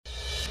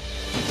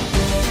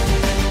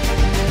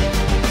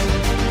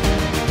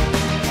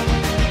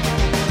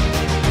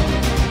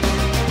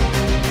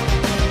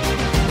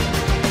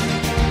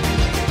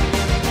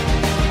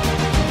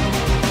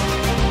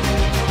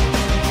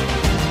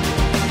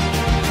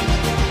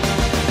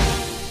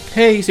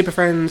Hey super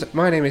friends,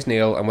 my name is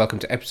Neil and welcome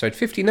to episode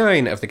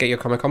 59 of the Get Your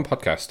Comic On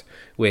podcast.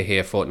 We're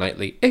here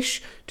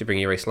fortnightly-ish to bring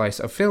you a slice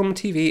of film,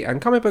 TV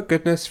and comic book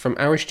goodness from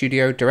our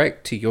studio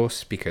direct to your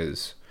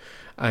speakers.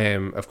 I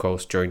am, of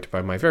course, joined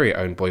by my very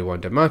own boy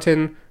wonder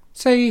Martin.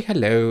 Say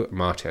hello,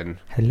 Martin.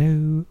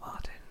 Hello,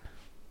 Martin.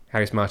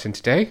 How's Martin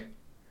today?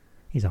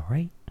 He's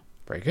alright.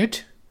 Very good.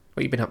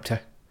 What have you been up to?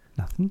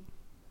 Nothing.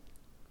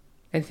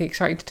 Anything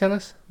exciting to tell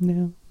us?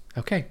 No.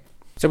 Okay.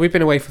 So we've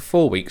been away for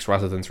 4 weeks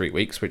rather than 3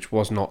 weeks, which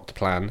was not the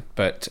plan,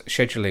 but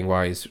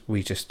scheduling-wise,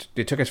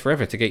 it took us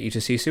forever to get you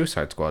to see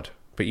Suicide Squad.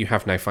 But you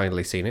have now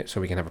finally seen it, so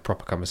we can have a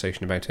proper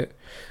conversation about it.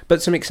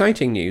 But some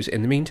exciting news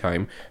in the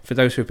meantime, for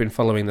those who've been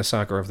following the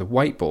saga of the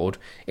whiteboard,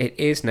 it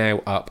is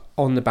now up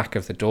on the back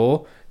of the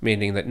door,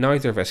 meaning that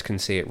neither of us can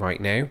see it right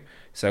now,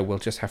 so we'll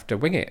just have to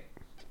wing it.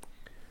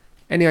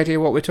 Any idea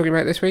what we're talking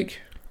about this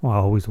week? Well, I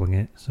always wing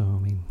it,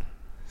 so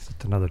it's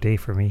just another day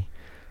for me.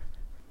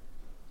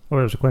 Oh,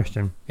 there was a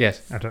question.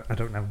 Yes. I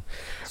don't know.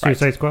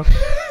 Suicide Squad?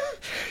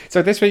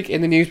 So this week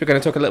in the news, we're going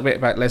to talk a little bit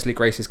about Leslie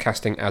Grace's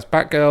casting as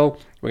Batgirl.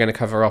 We're going to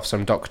cover off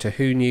some Doctor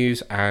Who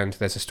news, and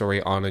there's a story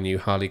on a new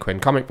Harley Quinn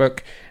comic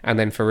book. And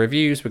then for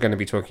reviews, we're going to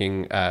be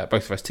talking,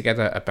 both of us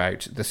together,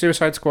 about The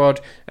Suicide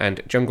Squad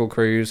and Jungle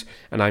Cruise.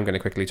 And I'm going to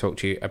quickly talk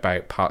to you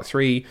about part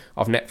 3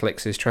 of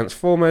Netflix's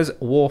Transformers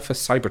War for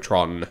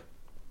Cybertron.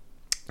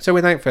 So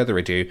without further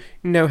ado,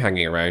 no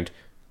hanging around,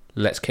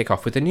 let's kick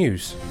off with the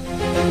news.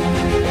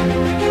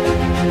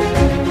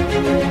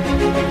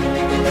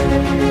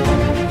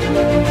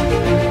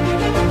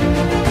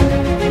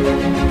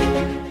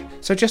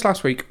 So just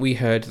last week, we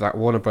heard that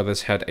Warner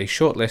Brothers had a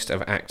short list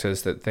of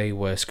actors that they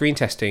were screen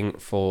testing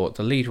for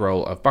the lead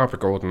role of Barbara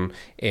Gordon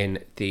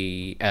in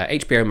the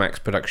HBO Max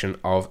production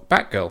of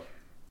Batgirl.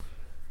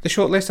 The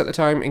shortlist at the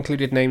time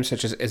included names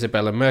such as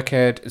Isabella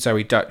Merced,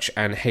 Zoe Dutch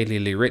and Hayley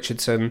Lee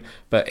Richardson,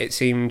 but it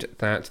seemed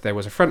that there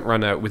was a front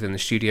runner within the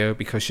studio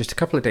because just a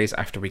couple of days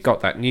after we got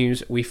that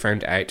news, we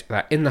found out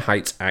that In the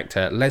Heights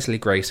actor Leslie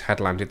Grace had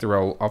landed the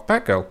role of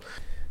Batgirl.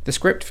 The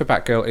script for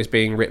Batgirl is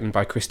being written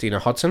by Christina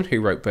Hodson,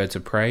 who wrote Birds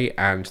of Prey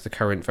and the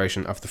current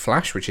version of The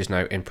Flash, which is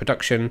now in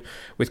production,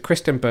 with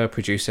Kristen Burr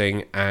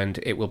producing, and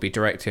it will be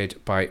directed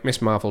by Miss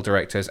Marvel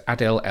directors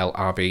Adil El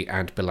Arbi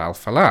and Bilal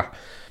Fallah.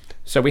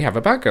 So we have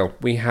a Batgirl.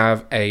 We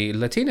have a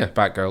Latina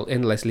Batgirl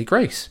in Leslie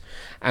Grace.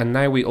 And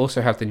now we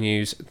also have the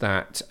news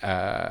that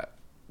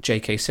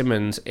J.K.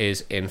 Simmons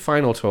is in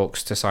final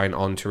talks to sign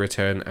on to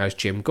return as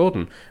Jim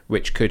Gordon,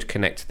 which could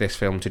connect this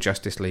film to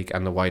Justice League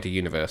and the wider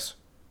universe.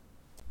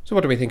 So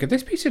what do we think of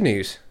this piece of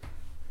news?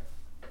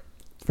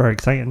 It's very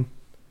exciting.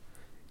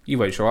 You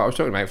weren't sure what I was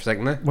talking about for a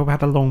second there. Well, we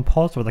had a long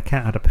pause where the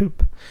cat had a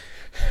poop.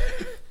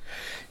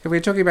 We were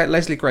talking about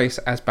Leslie Grace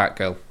as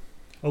Batgirl.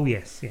 Oh,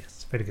 yes.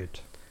 Very good.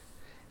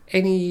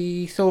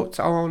 Any thoughts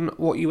on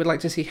what you would like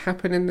to see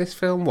happen in this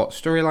film? What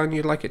storyline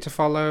you'd like it to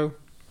follow?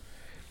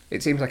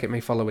 It seems like it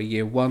may follow a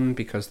year one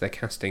because they're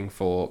casting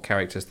for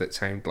characters that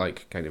sound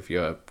like kind of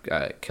your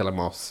Killer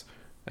Moths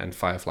and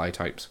Firefly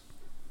types.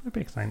 That'd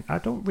be exciting. I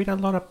don't read a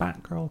lot of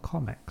Batgirl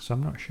comics, so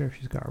I'm not sure if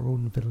she's got her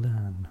own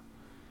villain.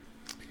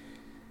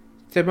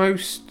 The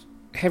most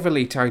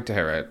heavily tied to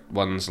her are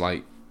ones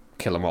like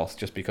Killer Moth,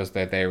 just because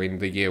they're there in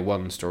the year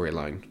one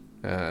storyline.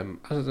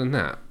 Other than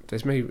that,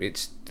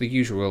 it's the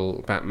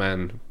usual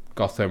Batman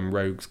Gotham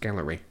Rogues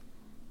gallery.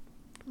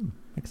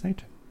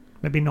 Exciting.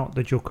 Maybe not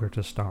the Joker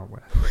to start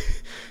with.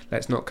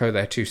 Let's not go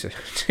there too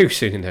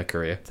soon in her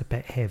career. It's a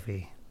bit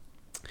heavy.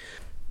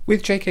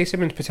 With J.K.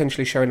 Simmons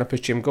potentially showing up as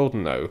Jim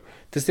Gordon, though,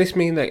 does this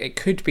mean that it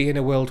could be in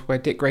a world where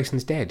Dick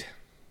Grayson's dead?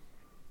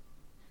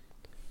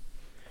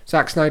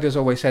 Zack Snyder's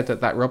always said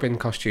that Robin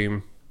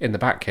costume in the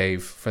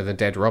Batcave for the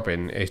dead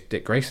Robin is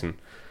Dick Grayson.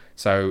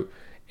 So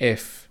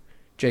if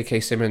J.K.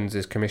 Simmons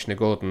is Commissioner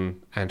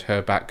Gordon and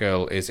her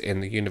Batgirl is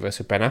in the universe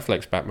of Ben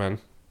Affleck's Batman,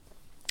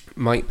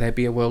 might there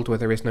be a world where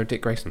there is no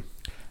Dick Grayson?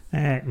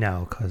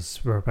 No,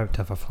 because we're about to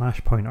have a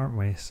flashpoint, aren't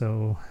we?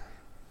 So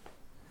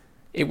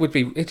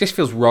It just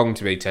feels wrong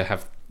to me to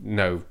have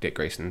no Dick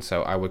Grayson,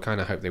 so I would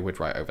kind of hope they would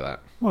write over that.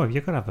 Well,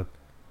 you've got to have a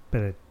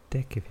bit of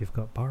Dick if you've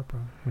got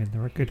Barbara. I mean,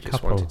 they're a good couple. You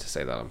just wanted to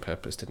say that on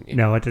purpose, didn't you?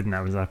 No, I didn't.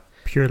 That was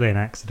purely an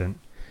accident.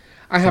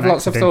 I have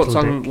lots of thoughts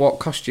on Dick. what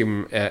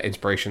costume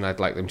inspiration I'd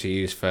like them to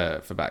use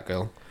for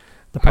Batgirl.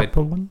 The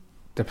purple one?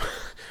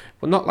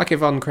 Well, not like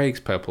Yvonne Craig's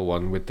purple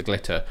one with the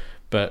glitter,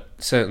 but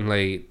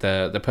certainly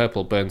the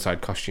purple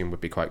Burnside costume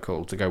would be quite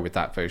cool to go with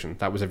that version.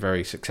 That was a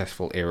very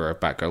successful era of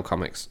Batgirl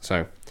comics,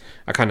 so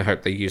I kind of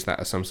hope they use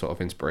that as some sort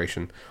of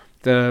inspiration.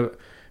 The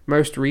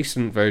most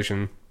recent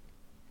version...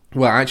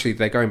 Well, actually,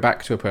 they're going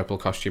back to a purple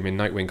costume in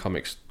Nightwing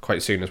comics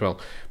quite soon as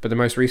well. But the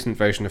most recent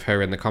version of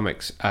her in the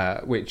comics,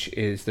 which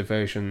is the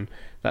version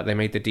that they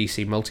made the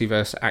DC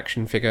Multiverse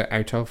action figure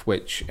out of,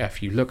 which,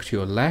 if you look to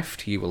your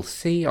left, you will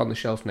see on the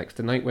shelf next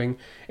to Nightwing,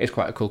 is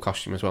quite a cool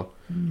costume as well.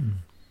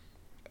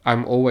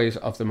 I'm always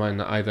of the mind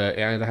that it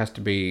either has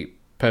to be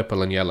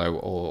purple and yellow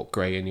or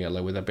grey and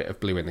yellow with a bit of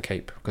blue in the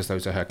cape, because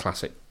those are her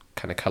classic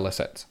kind of colour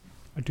sets.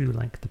 I do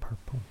like the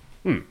purple.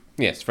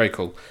 Yes, very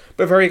cool.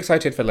 But very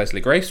excited for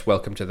Leslie Grace.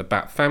 Welcome to the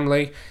Bat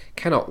family.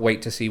 Cannot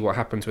wait to see what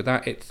happens with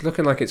that. It's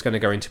looking like it's going to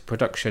go into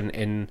production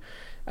in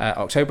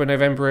October,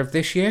 November of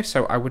this year.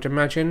 So I would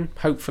imagine,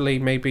 hopefully,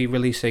 maybe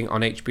releasing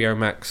on HBO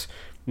Max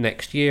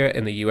next year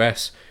in the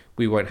US.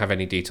 We won't have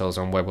any details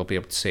on where we'll be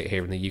able to see it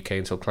here in the UK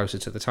until closer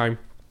to the time.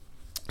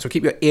 So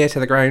keep your ear to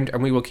the ground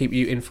and we will keep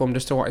you informed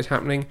as to what is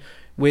happening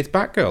with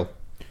Batgirl.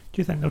 Do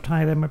you think they'll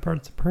tie them with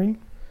Birds of Prey?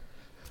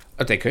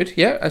 They could,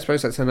 yeah. I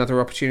suppose that's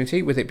another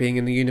opportunity with it being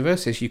in the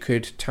universe. Is you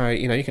could tie,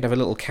 you could have a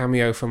little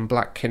cameo from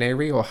Black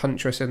Canary or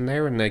Huntress in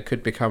there, and they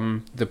could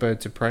become the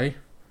Birds of Prey.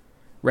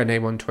 Renee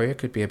Montoya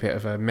could be a bit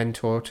of a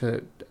mentor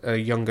to a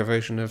younger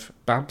version of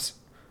Babs.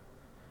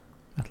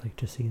 I'd like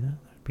to see that.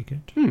 That'd be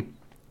good.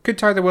 Could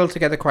tie the world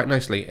together quite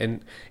nicely,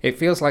 and it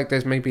feels like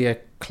there's maybe a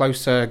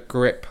closer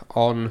grip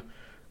on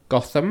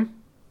Gotham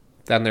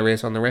than there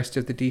is on the rest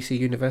of the DC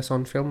universe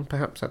on film,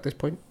 perhaps at this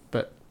point.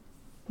 But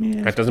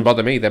Yeah, that doesn't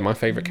bother me. They're my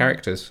favourite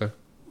characters, so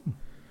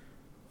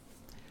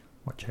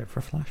watch out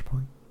for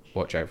Flashpoint.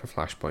 watch out for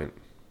Flashpoint.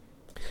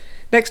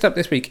 Next up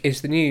this week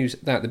is the news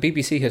that the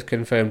BBC has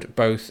confirmed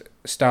both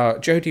star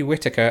Jodie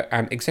Whittaker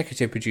and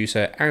executive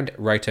producer and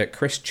writer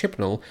Chris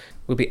Chibnall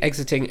will be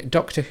exiting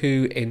Doctor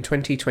Who in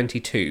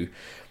 2022.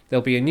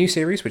 There'll be a new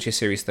series, which is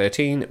Series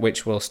 13,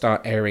 which will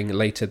start airing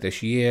later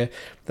this year.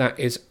 That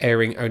is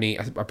airing only,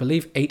 I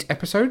believe, 8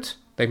 episodes.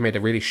 They've made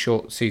a really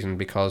short season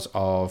because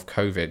of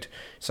COVID.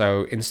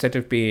 So instead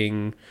of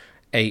being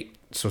 8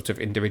 sort of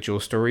individual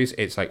stories,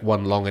 it's like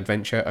one long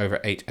adventure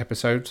over 8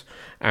 episodes.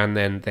 And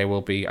then there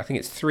will be, I think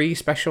it's 3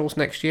 specials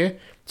next year.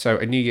 So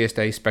a New Year's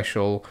Day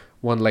special,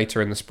 one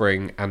later in the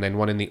spring, and then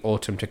one in the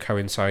autumn to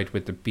coincide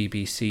with the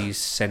BBC's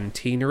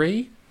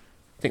centenary.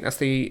 I think that's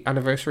the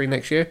anniversary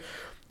next year.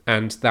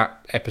 And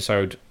that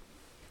episode,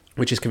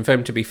 which is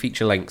confirmed to be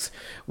feature length,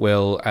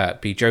 will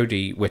be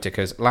Jodie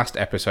Whittaker's last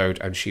episode,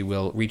 and she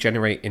will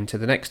regenerate into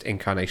the next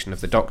incarnation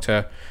of the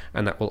Doctor,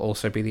 and that will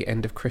also be the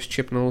end of Chris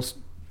Chibnall's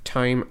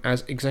time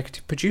as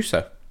executive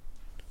producer.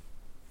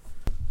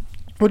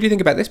 What do you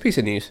think about this piece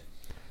of news?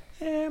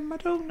 I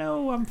don't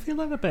know. I'm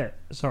feeling a bit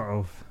sort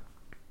of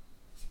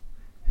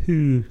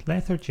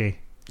lethargy.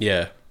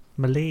 Yeah.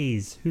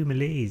 Malaise.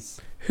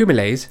 Malaise. Who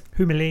malaise?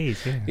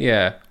 Yeah.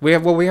 Yeah. We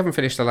haven't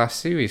finished the last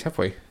series, have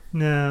we?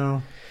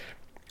 No.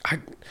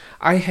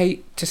 I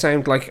hate to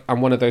sound like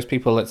I'm one of those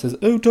people that says,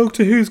 oh,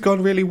 Doctor Who's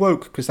gone really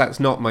woke, because that's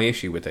not my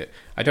issue with it.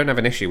 I don't have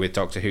an issue with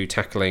Doctor Who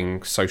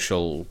tackling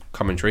social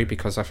commentary,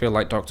 because I feel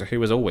like Doctor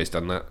Who has always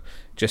done that.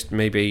 Just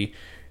maybe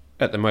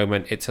at the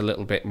moment it's a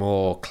little bit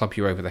more club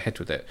you over the head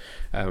with it.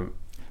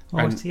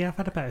 See, I've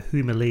had a bit of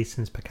Who malaise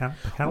since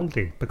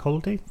Capaldi.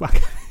 Capaldi.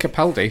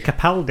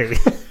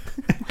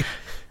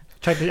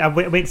 I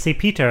went to say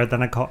Peter,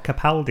 then I got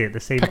Capaldi at the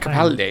same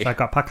time. So I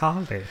got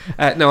Pacaldi.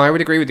 No, I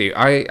would agree with you.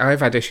 I've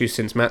had issues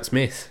since Matt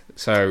Smith,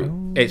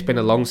 so It's been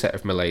a long set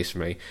of malaise for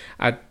me.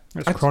 That's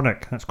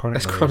chronic. That's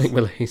chronic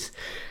malaise.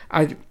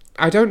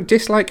 I don't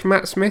dislike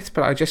Matt Smith,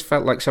 but I just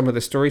felt like some of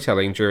the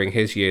storytelling during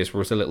his years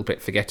was a little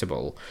bit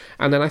forgettable.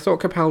 And then I thought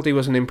Capaldi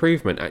was an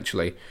improvement,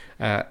 actually.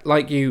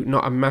 Like you,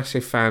 not a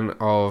massive fan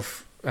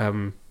of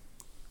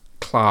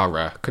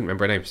Clara. Couldn't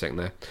remember her name for a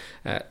second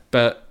there.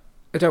 But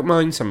I don't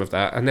mind some of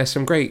that, and there's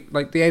some great,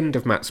 like the end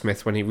of Matt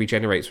Smith when he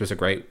regenerates was a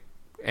great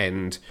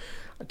end.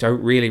 I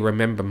don't really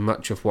remember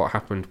much of what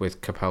happened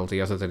with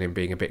Capaldi other than him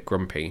being a bit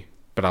grumpy,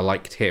 but I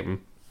liked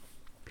him.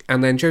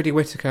 And then Jodie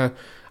Whittaker,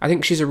 I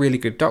think she's a really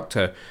good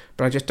Doctor,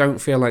 but I just don't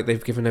feel like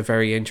they've given her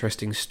very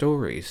interesting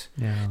stories.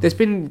 Yeah. There's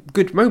been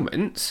good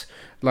moments,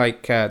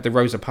 like the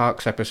Rosa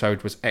Parks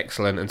episode was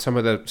excellent, and some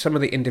of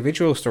the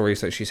individual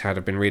stories that she's had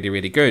have been really,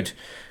 really good.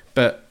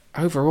 But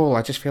overall,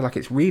 I just feel like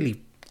it's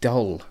really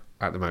dull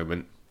at the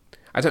moment.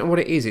 I don't know what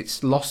it is.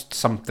 It's lost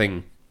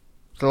something.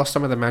 It's lost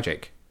some of the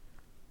magic.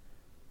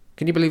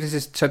 Can you believe this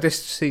is... So this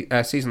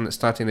season that's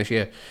starting this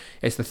year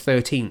is the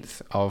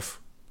 13th of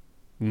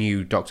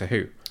new Doctor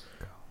Who.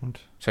 God.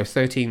 So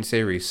 13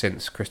 series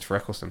since Christopher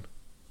Eccleston.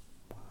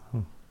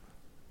 Wow.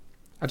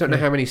 I don't know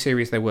how many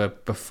series there were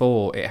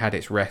before it had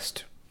its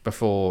rest,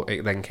 before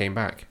it then came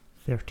back.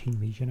 13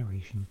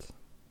 regenerations.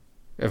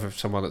 Of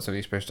someone that's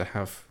only supposed to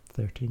have...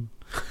 13.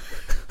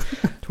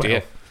 12.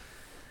 Dear.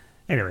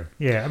 Anyway,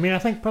 yeah, I mean, I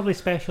think probably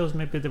specials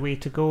may be the way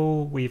to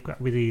go. We've got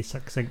with the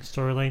succinct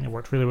storyline. It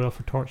worked really well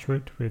for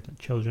Torchwood with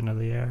Children of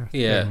the Earth.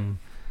 Yeah.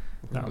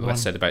 That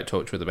Less said about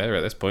Torchwood the better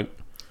at this point.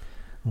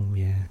 Oh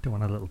yeah, don't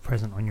want a little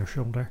present on your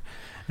shoulder.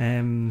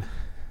 Yeah,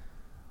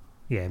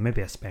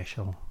 maybe a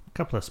special. A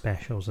couple of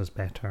specials is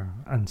better.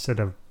 Instead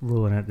of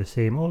rolling out the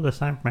same, oh, the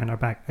Sandmen are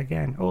back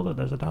again. Oh, look,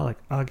 there's a Dalek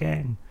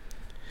again.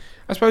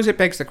 I suppose it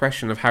begs the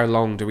question of how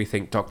long do we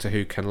think Doctor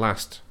Who can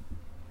last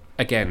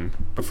again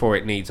before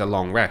it needs a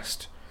long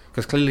rest?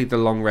 Because clearly the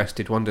long rest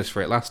did wonders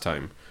for it last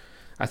time.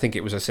 I think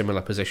it was a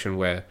similar position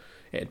where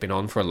it had been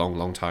on for a long,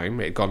 long time.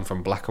 It had gone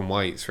from black and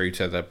white through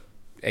to the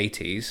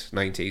 80s,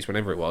 90s,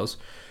 whenever it was,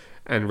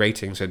 and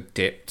ratings had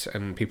dipped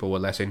and people were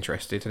less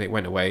interested, and it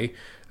went away,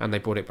 and they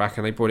brought it back,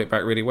 and they brought it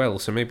back really well.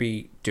 So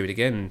maybe do it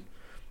again,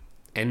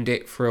 end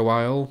it for a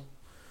while,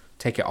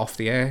 take it off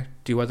the air,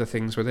 do other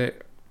things with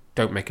it.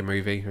 Don't make a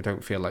movie. I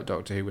don't feel like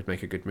Doctor Who would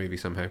make a good movie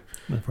somehow.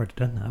 They've already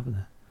done that, haven't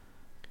they?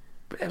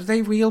 But are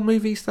they real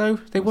movies, though?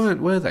 They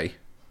weren't, were they?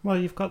 Well,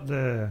 you've got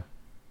the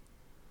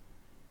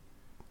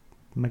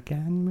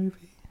McGann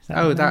movie. Is that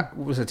Oh, that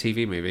was a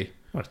TV movie.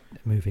 What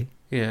movie?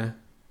 Yeah.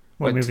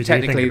 What Well, movie?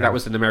 technically, that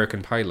was an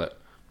American pilot.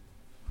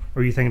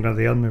 Or are you thinking of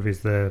the other movies,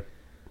 the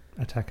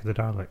Attack of the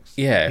Daleks?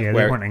 Yeah. Yeah,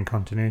 they weren't in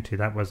continuity.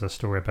 That was a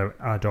story about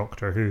a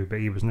Doctor Who, but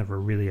he was never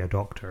really a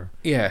doctor.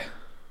 Yeah.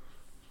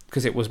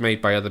 Because it was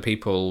made by other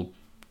people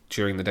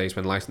during the days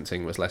when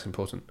licensing was less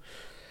important.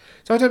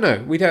 So I don't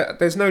know.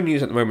 There's no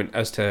news at the moment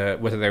as to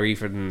whether they're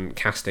even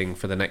casting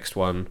for the next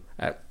one.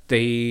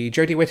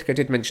 Jodie Whittaker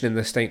did mention in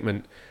the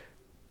statement,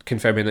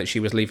 confirming that she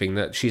was leaving,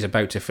 that she's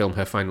about to film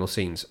her final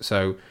scenes.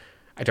 So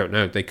I don't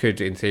know. They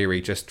could, in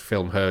theory, just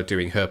film her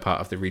doing her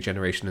part of the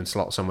regeneration and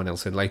slot someone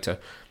else in later.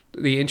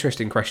 The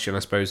interesting question, I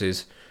suppose,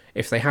 is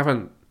if they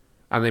haven't,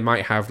 and they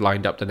might have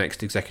lined up the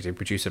next executive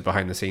producer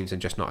behind the scenes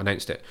and just not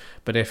announced it,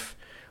 but if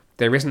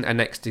there isn't a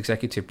next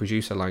executive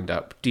producer lined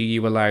up, do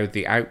you allow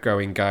the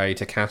outgoing guy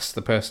to cast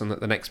the person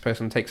that the next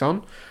person takes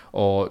on?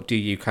 Or do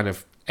you kind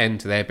of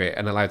end their bit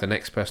and allow the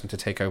next person to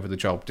take over the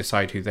job,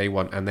 decide who they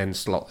want, and then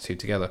slot the two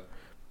together?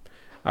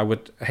 I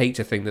would hate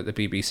to think that the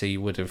BBC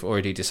would have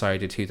already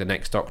decided who the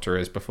next Doctor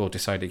is before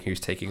deciding who's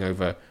taking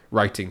over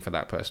writing for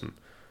that person.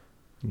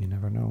 You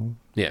never know.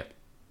 Yeah.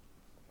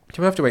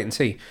 So we'll have to wait and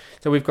see.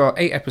 So we've got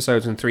 8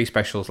 episodes and 3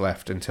 specials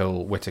left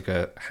until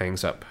Whittaker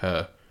hangs up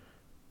her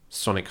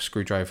sonic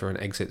screwdriver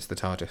and exits the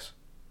TARDIS.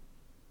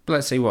 But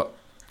let's see what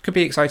could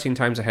be exciting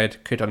times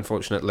ahead, could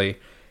unfortunately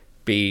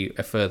be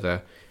a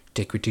further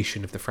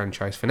degradation of the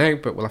franchise for now,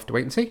 but we'll have to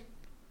wait and see.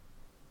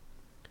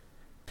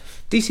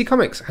 DC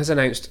Comics has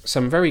announced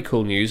some very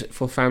cool news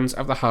for fans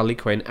of the Harley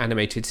Quinn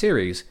animated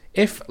series.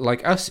 If,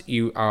 like us,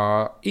 you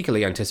are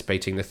eagerly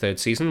anticipating the 3rd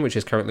season, which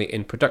is currently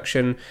in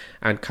production,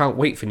 and can't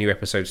wait for new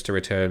episodes to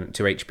return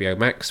to HBO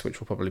Max, which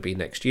will probably be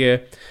next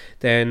year,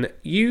 then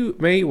you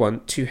may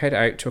want to head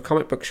out to a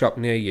comic book shop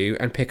near you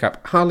and pick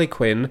up Harley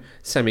Quinn,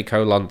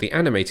 the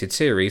animated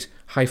series,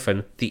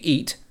 -the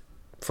Eat,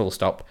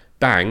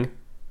 bang,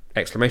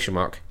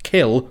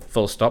 kill,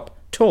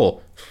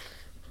 Tor.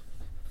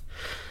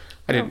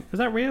 Is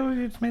that real?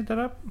 You just made that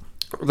up?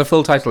 The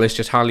full title is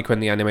just Harley Quinn,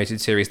 the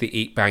animated series, The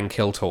Eat, Bang,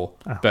 Kill Tor,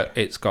 but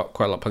it's got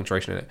quite a lot of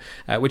punctuation in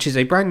it, which is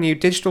a brand new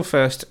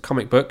digital-first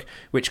comic book,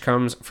 which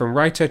comes from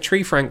writer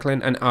Tree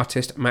Franklin and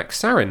artist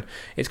Max Sarin.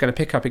 It's going to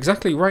pick up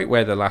exactly right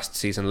where the last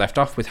season left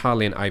off, with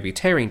Harley and Ivy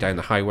tearing down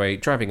the highway,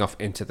 driving off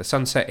into the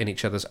sunset in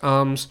each other's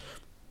arms,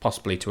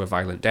 possibly to a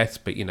violent death,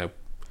 but,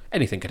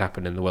 anything could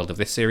happen in the world of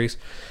this series.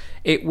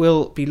 It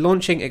will be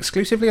launching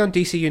exclusively on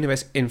DC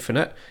Universe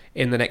Infinite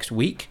in the next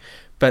week,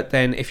 but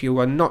then if you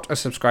are not a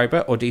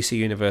subscriber or DC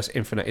Universe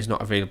Infinite is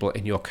not available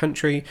in your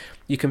country,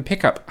 you can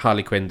pick up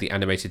Harley Quinn, the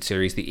animated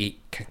series, The Eat,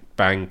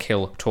 Bang,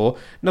 Kill, Tor,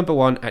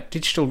 #1 at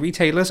digital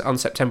retailers on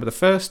September the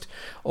 1st,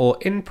 or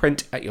in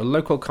print at your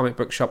local comic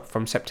book shop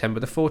from September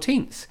the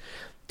 14th.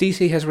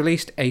 DC has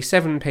released a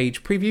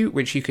 7-page preview,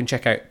 which you can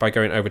check out by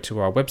going over to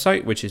our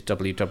website, which is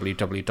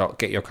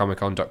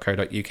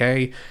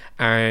www.getyourcomiccon.co.uk,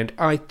 and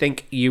I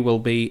think you will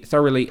be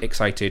thoroughly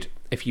excited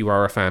if you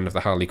are a fan of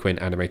the Harley Quinn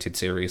animated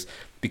series,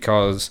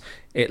 because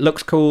it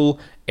looks cool,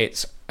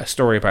 it's a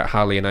story about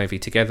Harley and Ivy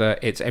together,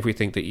 it's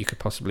everything that you could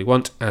possibly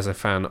want as a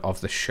fan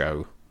of the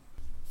show.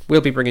 We'll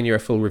be bringing you a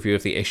full review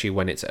of the issue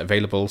when it's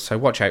available, so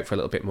watch out for a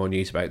little bit more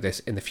news about this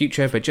in the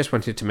future, but just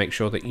wanted to make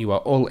sure that you are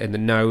all in the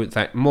know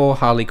that more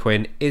Harley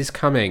Quinn is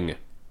coming.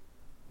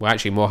 Well,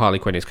 actually, more Harley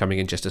Quinn is coming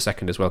in just a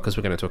second as well, because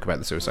we're going to talk about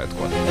the Suicide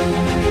Squad.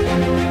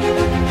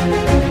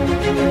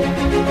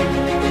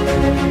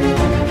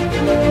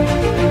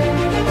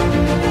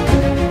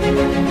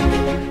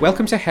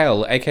 Welcome to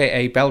Hell,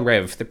 aka Bel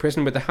Rev, the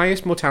prison with the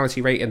highest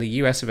mortality rate in the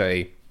US of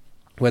A,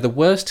 where the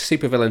worst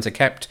supervillains are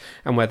kept,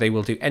 and where they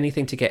will do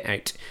anything to get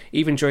out,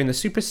 even during the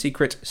super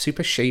secret,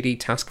 super shady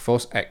Task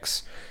Force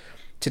X.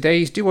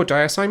 Today's Do or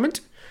Die assignment?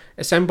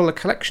 Assemble a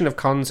collection of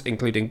cons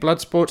including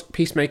Bloodsport,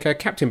 Peacemaker,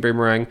 Captain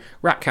Boomerang,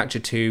 Ratcatcher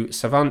 2,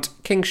 Savant,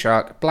 King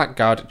Shark,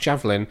 Blackguard,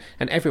 Javelin,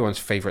 and everyone's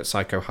favourite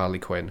psycho Harley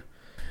Quinn.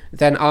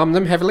 Then arm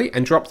them heavily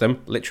and drop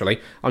them, literally,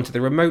 onto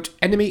the remote,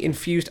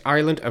 enemy-infused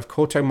island of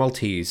Corto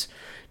Maltese.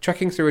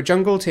 Trekking through a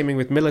jungle teeming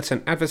with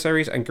militant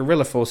adversaries and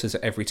guerrilla forces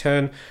at every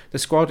turn, the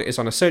squad is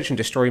on a search and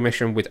destroy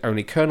mission with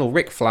only Colonel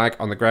Rick Flag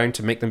on the ground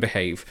to make them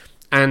behave,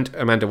 and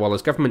Amanda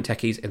Waller's government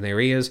techies in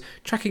their ears,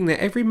 tracking their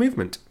every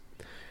movement.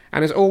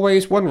 And as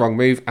always, one wrong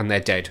move and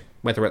they're dead,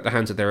 whether at the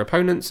hands of their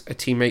opponents, a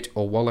teammate,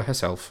 or Waller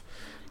herself.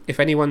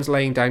 If anyone's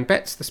laying down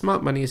bets, the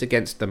smart money is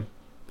against them.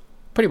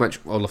 Pretty much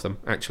all of them,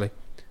 actually.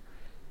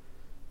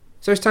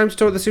 So it's time to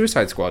talk the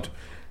Suicide Squad.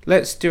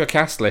 Let's do a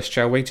cast list,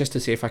 shall we, just to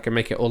see if I can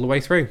make it all the way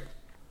through.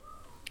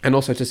 And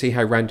also to see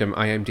how random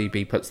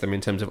IMDb puts them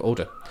in terms of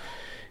order.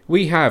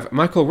 We have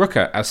Michael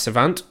Rooker as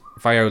Savant,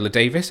 Viola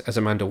Davis as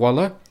Amanda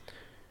Waller,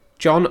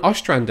 John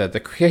Ostrander, the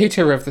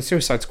creator of the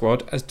Suicide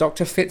Squad, as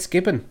Dr.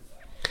 Fitzgibbon,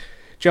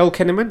 Joel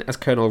Kinnaman as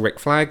Colonel Rick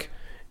Flag,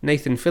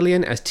 Nathan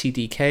Fillion as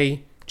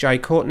TDK, Jai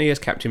Courtney as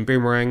Captain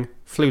Boomerang,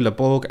 Flula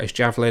Borg as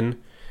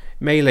Javelin,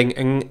 Mei Ling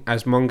Ng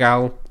as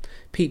Mongal,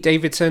 Pete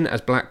Davidson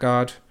as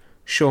Blackguard,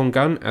 Sean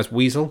Gunn as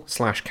Weasel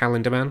 /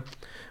 Calendar Man,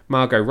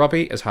 Margot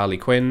Robbie as Harley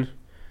Quinn,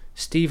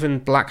 Stephen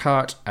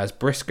Blackheart as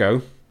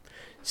Briscoe,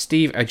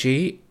 Steve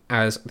Agee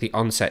as the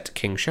Onset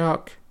King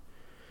Shark,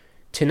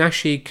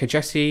 Tinashe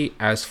Kajesi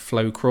as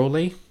Flo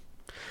Crawley,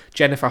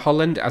 Jennifer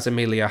Holland as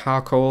Amelia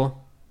Harcourt,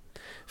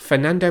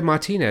 Fernando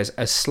Martinez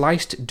as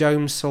Sliced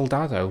Dome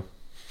Soldado.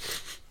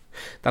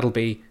 That'll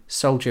be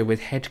soldier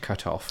with head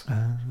cut off.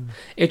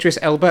 Idris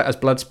Elba as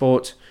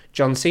Bloodsport,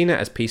 John Cena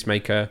as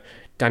Peacemaker,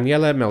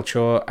 Daniela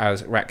Melchior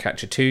as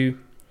Ratcatcher 2,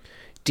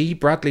 D.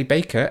 Bradley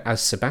Baker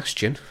as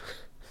Sebastian.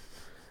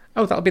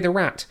 Oh, that'll be the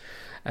rat.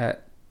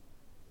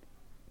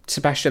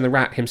 Sebastian the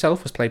Rat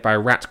himself was played by a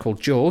rat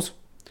called Jaws.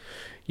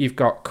 You've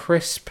got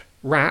Crisp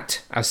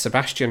Rat as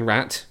Sebastian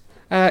Rat.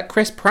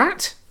 Chris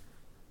Pratt?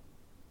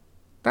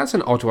 That's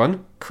an odd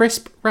one.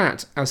 Crisp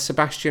Rat as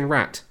Sebastian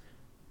Rat.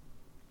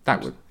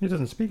 That would... He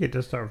doesn't speak, it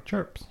just sort of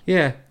chirps.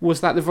 Yeah.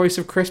 Was that the voice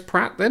of Chris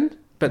Pratt then?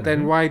 But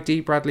then why D.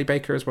 Bradley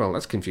Baker as well?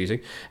 That's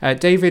confusing.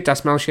 David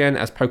Dastmalchian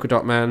as Polka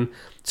Dot Man.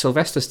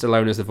 Sylvester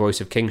Stallone as the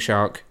voice of King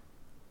Shark.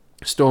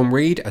 Storm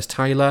Reed as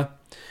Tyler.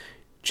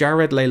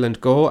 Jared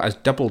Leyland Gore as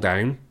Double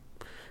Down.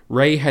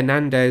 Ray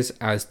Hernandez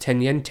as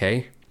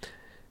Teniente.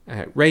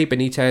 Ray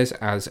Benitez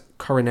as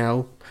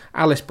Coronel.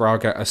 Alice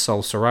Braga as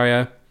Sol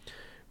Soraya.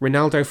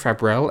 Ronaldo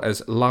Fabrel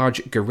as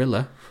Large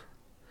Gorilla.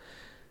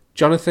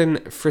 Jonathan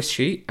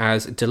Frischi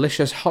as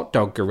Delicious Hot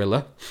Dog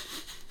Gorilla.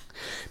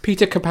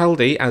 Peter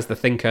Capaldi as the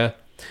Thinker.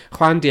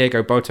 Juan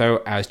Diego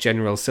Boto as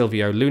General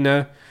Silvio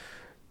Luna.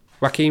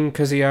 Joaquim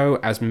Cosio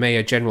as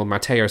Mayor General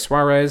Mateo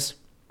Suarez.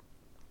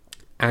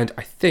 And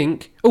I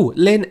think... Oh,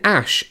 Lynn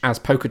Ash as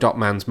Polka Dot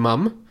Man's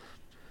mum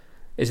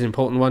is an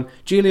important one.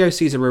 Julio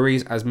Cesar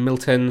Ruiz as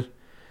Milton.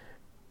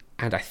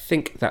 And I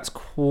think that's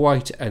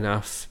quite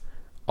enough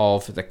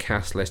of the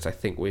cast list. I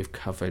think we've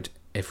covered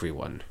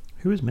everyone.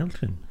 Who is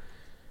Milton?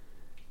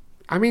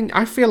 I mean,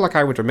 I feel like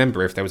I would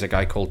remember if there was a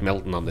guy called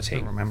Milton on the I team.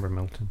 don't remember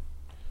Milton.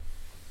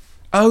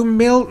 Oh,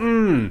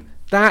 Milton!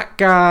 That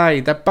guy,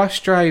 the bus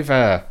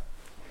driver.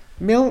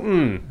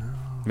 Milton.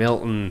 Oh.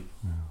 Milton.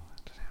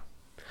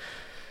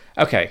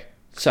 Okay,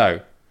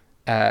 so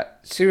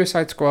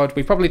Suicide Squad.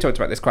 We probably talked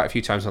about this quite a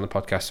few times on the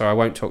podcast, so I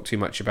won't talk too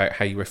much about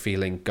how you were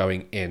feeling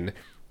going in.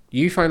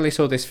 You finally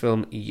saw this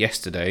film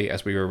yesterday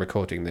as we were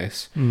recording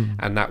this,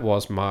 and that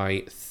was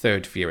my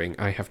third viewing.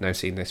 I have now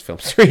seen this film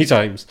 3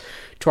 times.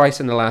 Twice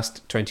in the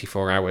last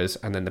 24 hours,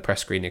 and then the press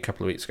screening a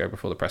couple of weeks ago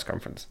before the press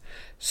conference.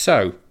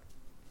 So,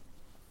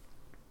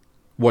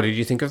 what did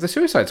you think of the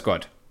Suicide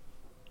Squad?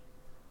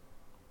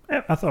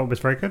 I thought it was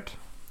very good.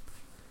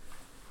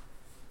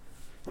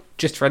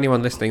 Just for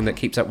anyone listening that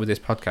keeps up with this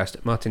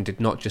podcast, Martin did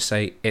not just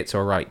say it's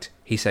alright.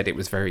 He said it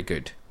was very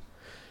good.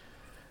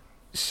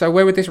 So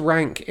where would this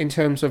rank in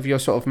terms of your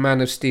sort of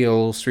Man of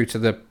Steel through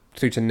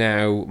to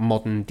now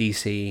modern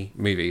DC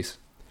movies?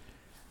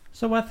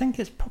 So I think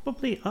it's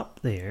probably up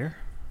there.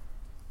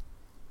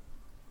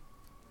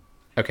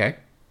 Okay.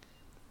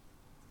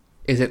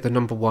 Is it the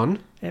number 1?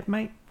 It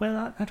might...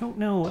 Well, I don't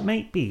know. It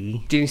might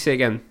be. Do you see it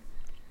again?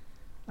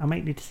 I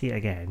might need to see it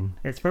again.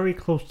 It's very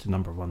close to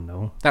number 1,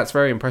 though. That's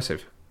very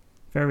impressive.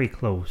 Very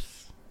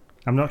close.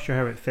 I'm not sure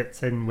how it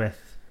fits in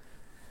with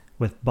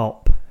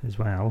Bop as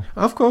well.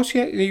 Of course,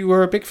 yeah. You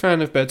were a big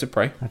fan of Birds of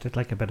Prey. I did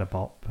like a bit of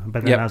Bop.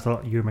 But then there's a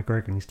lot of Ewan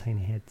McGregor and his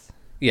tiny heads.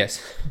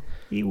 Yes.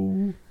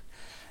 Ew.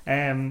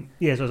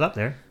 Yeah, so it's up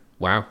there.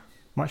 Wow.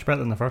 Much better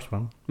than the first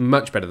one.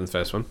 Much better than the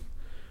first one.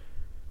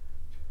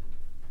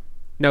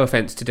 No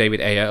offence to David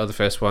Ayer or the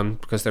first one,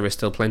 because there is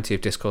still plenty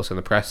of discourse in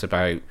the press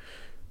about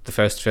the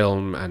first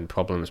film and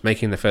problems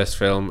making the first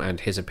film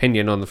and his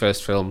opinion on the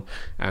first film,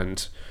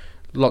 and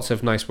lots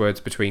of nice words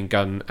between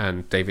Gunn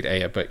and David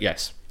Ayer. But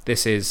yes,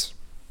 this is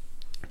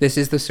the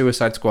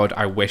Suicide Squad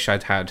I wish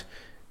I'd had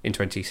in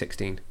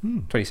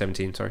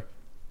 2017, sorry.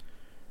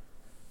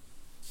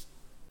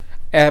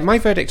 My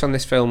verdict on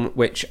this film,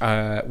 which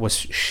was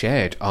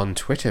shared on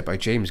Twitter by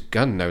James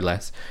Gunn, no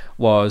less,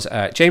 was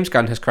James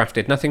Gunn has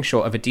crafted nothing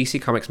short of a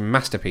DC Comics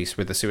masterpiece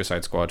with the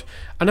Suicide Squad.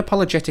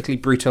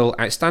 Unapologetically brutal,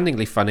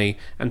 outstandingly funny,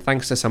 and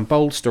thanks to some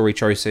bold story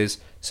choices,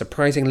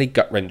 surprisingly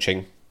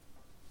gut-wrenching.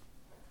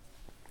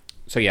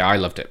 So yeah, I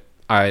loved it.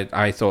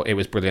 I thought it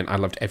was brilliant. I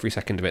loved every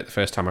second of it the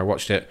first time I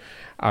watched it.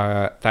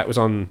 That was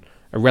on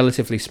a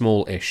relatively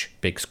small-ish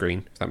big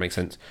screen, if that makes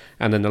sense.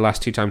 And then the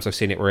last 2 times I've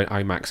seen it were in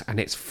IMAX, and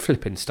it's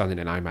flipping stunning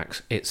in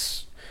IMAX.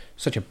 It's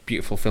such a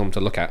beautiful film to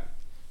look at.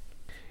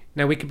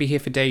 Now, we could be here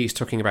for days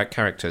talking about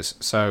characters,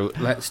 so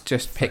let's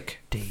just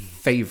pick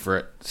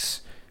favourites.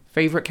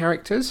 Favourite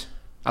characters?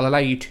 I'll allow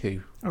you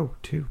 2. Oh,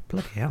 2.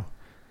 Bloody hell.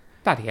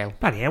 Bloody hell.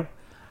 Bloody hell.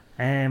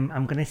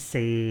 I'm going to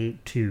say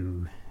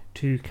 2.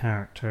 2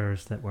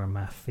 characters that were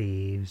my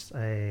faves.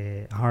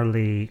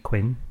 Harley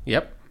Quinn.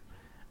 Yep.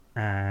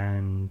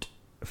 And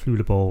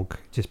Flula Borg,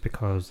 just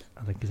because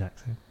I like his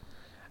accent.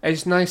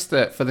 It's nice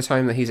that for the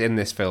time that he's in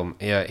this film,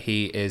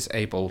 he is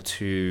able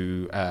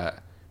to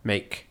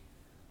make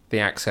the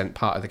accent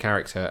part of the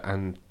character,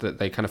 and that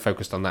they kind of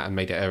focused on that and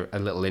made it a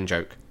little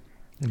in-joke.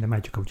 And the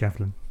magical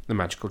javelin. The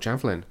magical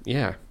javelin,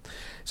 yeah.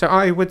 So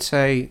I would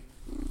say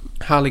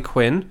Harley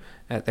Quinn.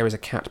 There is a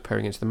cat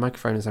purring into the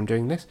microphone as I'm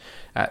doing this.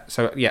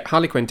 So yeah,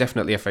 Harley Quinn,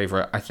 definitely a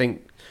favourite. I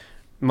think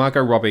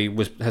Margot Robbie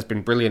has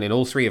been brilliant in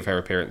all 3 of her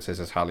appearances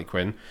as Harley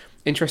Quinn.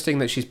 Interesting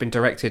that she's been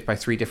directed by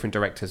 3 different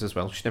directors as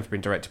well. She's never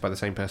been directed by the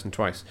same person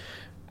twice.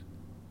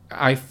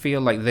 I feel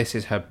like this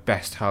is her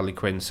best Harley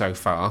Quinn so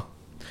far.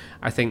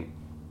 I think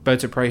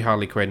Birds of Prey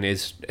Harley Quinn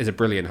is a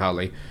brilliant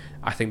Harley.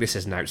 I think this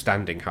is an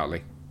outstanding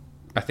Harley.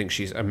 I think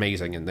she's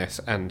amazing in this,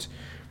 and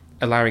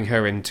allowing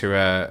her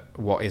into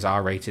what is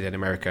R-rated in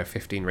America,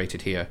 15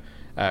 rated here,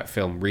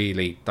 film,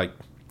 really, like,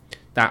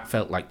 that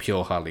felt like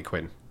pure Harley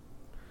Quinn.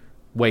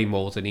 Way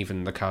more than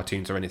even the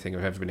cartoons or anything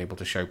I've ever been able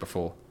to show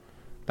before.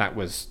 That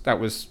was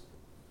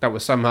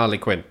some Harley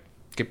Quinn.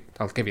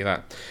 I'll give you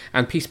that.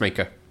 And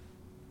Peacemaker.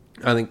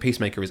 I think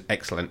Peacemaker is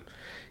excellent.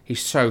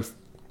 He's so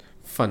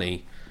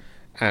funny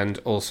and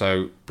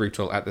also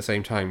brutal at the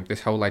same time.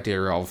 This whole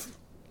idea of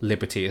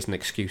liberty as an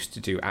excuse to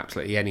do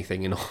absolutely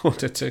anything in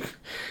order to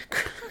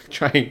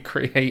try and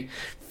create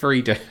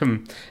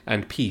freedom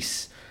and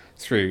peace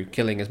through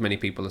killing as many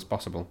people as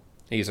possible.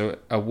 He's a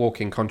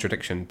walking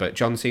contradiction, but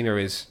John Cena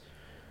is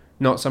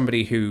not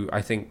somebody who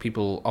I think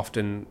people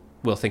often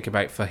will think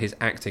about for his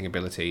acting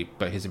ability,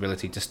 but his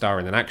ability to star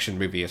in an action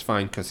movie is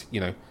fine because,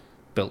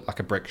 built like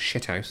a brick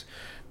shithouse.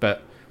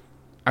 But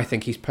I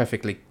think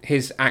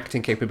his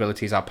acting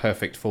capabilities are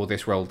perfect for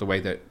this role, the way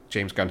that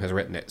James Gunn has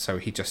written it. So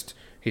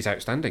he's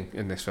outstanding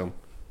in this film.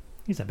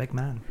 He's a big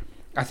man.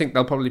 I think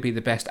they'll probably be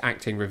the best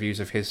acting reviews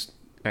of his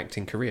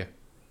acting career.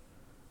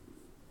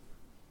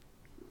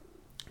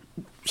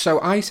 So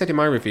I said in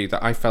my review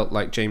that I felt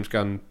like James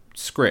Gunn's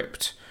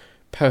script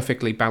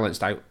perfectly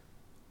balanced out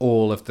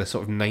all of the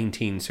sort of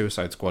 19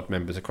 Suicide Squad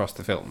members across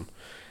the film,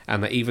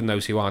 and that even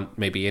those who aren't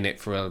maybe in it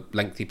for a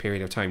lengthy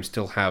period of time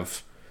still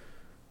have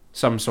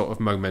some sort of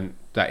moment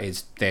that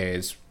is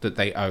theirs, that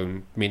they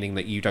own, meaning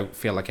that you don't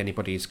feel like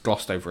anybody's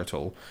glossed over at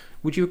all.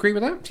 Would you agree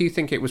with that? Do you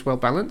think it was well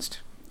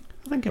balanced?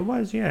 I think it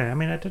was, yeah. I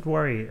mean, I did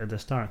worry at the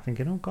start,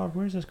 thinking, oh God,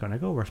 where's this going to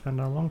go? We're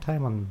spending a long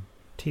time on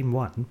Team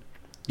 1.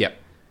 Yep.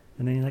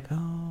 And then you're like,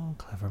 oh,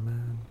 clever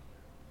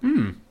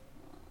man.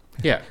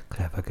 Yeah.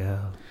 Clever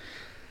girl.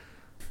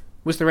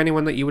 Was there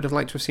anyone that you would have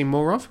liked to have seen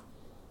more of?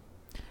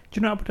 Do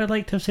you know what I'd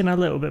like to have seen? A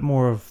little bit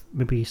more of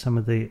maybe some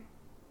of the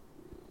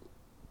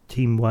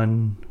Team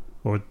 1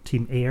 or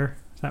Team Air.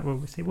 Is that what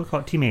we say? We'll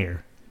call it Team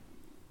Air.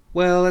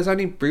 Well, there's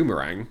only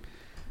Boomerang.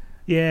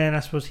 Yeah, and I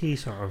suppose he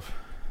sort of...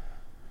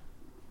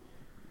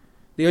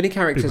 The only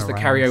characters that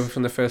carry Boomerangs. over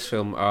from the first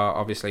film are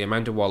obviously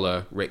Amanda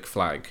Waller, Rick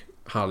Flag,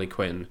 Harley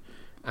Quinn,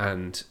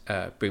 and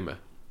Boomer.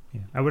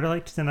 Yeah. I would have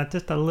liked to see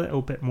just a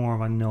little bit more of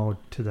a nod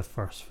to the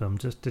first film,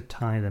 just to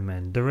tie them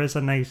in. There is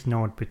a nice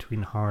nod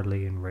between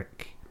Harley and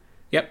Rick.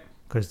 Yep.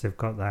 Because they've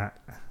got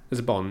that... There's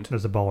a bond.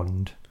 There's a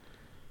bond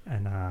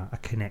and a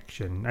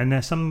connection. And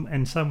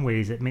in some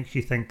ways it makes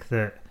you think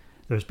that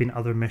there's been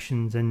other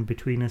missions in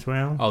between as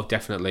well. Oh,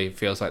 definitely. It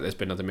feels like there's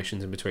been other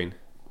missions in between.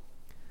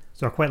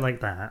 So I quite like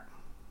that.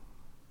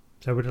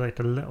 So I would have liked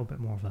a little bit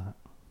more of that.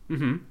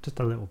 Mm-hmm. Just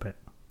a little bit.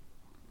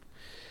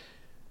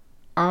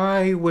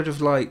 I would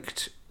have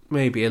liked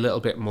maybe a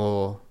little bit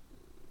more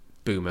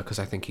Boomer because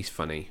I think he's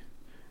funny.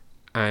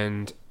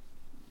 And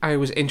I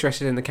was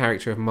interested in the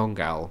character of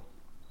Mongal.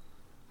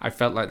 I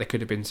felt like there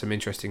could have been some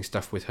interesting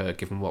stuff with her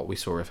given what we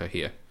saw of her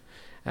here.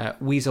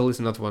 Weasel is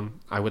another one.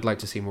 I would like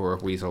to see more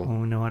of Weasel.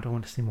 Oh no, I don't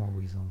want to see more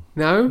Weasel.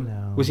 No?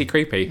 No. Was he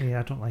creepy? Yeah,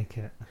 I don't like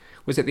it.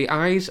 Was it the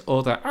eyes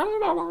or the...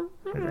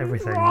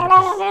 Everything.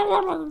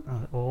 I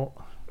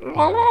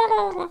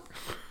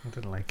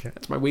didn't like it.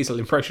 That's my Weasel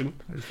impression.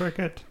 It was very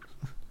good.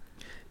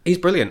 He's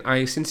brilliant.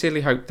 I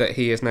sincerely hope that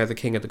he is now the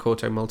king of the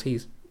Corto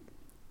Maltese.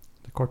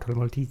 The Corto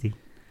Maltese.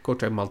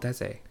 Corto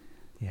Maltese.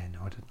 Yeah, no,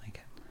 I didn't like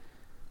it.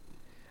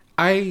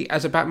 I,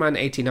 as a Batman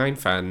 89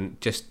 fan,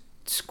 just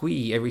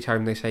squee every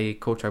time they say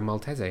Corto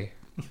Maltese.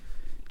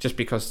 Just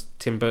because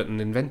Tim Burton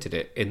invented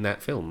it in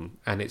that film,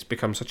 and it's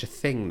become such a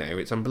thing now,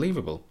 it's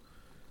unbelievable.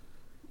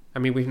 I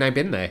mean, we've now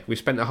been there. We've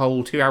spent a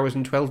whole 2 hours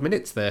and 12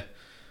 minutes there.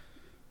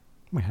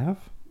 We have.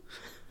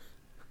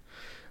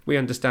 We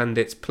understand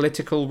its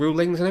political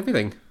rulings and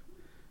everything.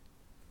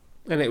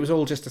 And it was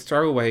all just a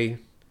throwaway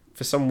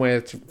for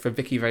for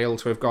Vicky Vale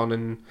to have gone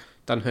and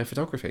done her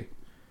photography.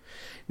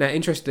 Now,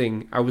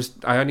 interesting,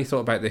 I only thought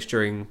about this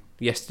during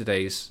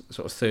yesterday's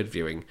sort of third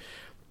viewing,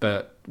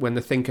 but when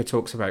the Thinker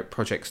talks about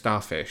Project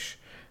Starfish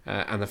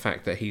and the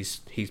fact that he's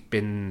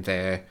been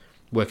there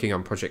working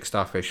on Project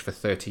Starfish for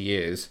 30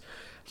 years,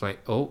 it's like,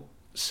 oh,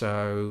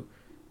 so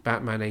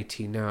Batman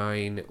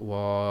 89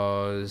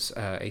 was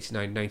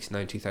 89,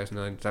 99,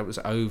 2009. That was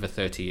over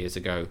 30 years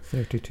ago.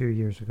 32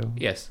 years ago.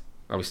 Yes,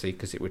 obviously,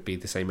 because it would be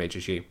the same age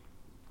as you.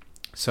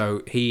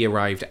 So he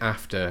arrived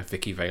after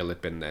Vicky Vale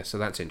had been there, so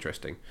that's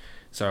interesting.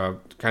 So I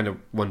kind of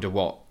wonder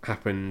what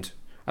happened.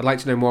 I'd like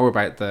to know more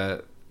about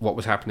what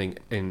was happening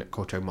in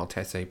Corto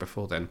Maltese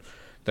before then.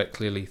 That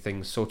clearly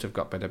things sort of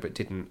got better but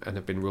didn't, and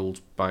have been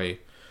ruled by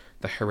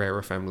the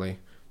Herrera family,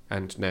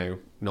 and now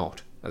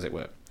not, as it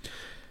were.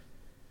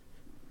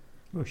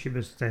 Well, she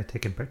was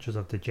taking pictures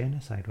of the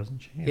genocide,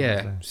 wasn't she?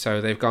 Yeah, so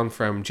they've gone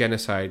from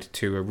genocide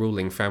to a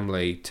ruling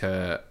family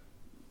to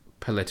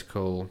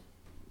political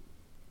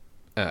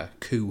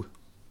coup.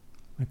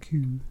 A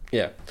coup.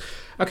 Yeah.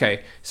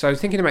 Okay, so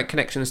thinking about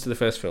connections to the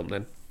first film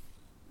then.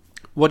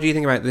 What do you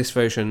think about this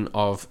version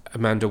of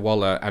Amanda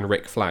Waller and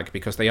Rick Flag?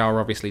 Because they are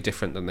obviously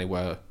different than they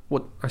were.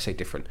 What I say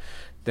different.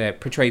 They're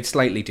portrayed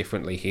slightly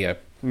differently here,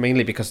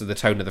 mainly because of the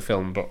tone of the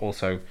film, but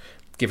also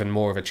given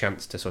more of a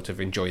chance to sort of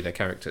enjoy their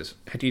characters.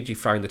 How did you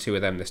find the two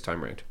of them this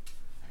time round?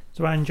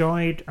 So I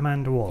enjoyed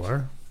Amanda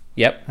Waller.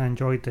 Yep. I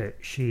enjoyed that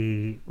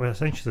she was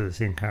essentially the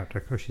same character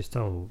because she's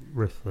still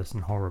ruthless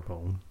and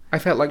horrible. I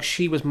felt like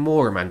she was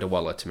more Amanda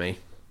Waller to me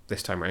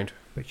this time round.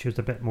 But she was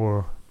a bit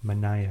more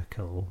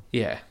maniacal.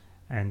 Yeah.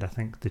 And I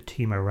think the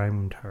team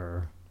around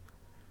her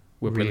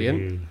Were really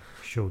brilliant.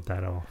 showed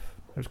that off.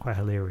 It was quite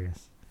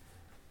hilarious.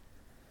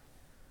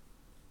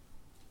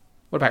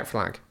 What about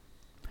Flag?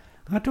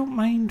 I don't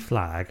mind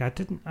Flag. I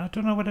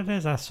don't know what it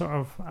is. I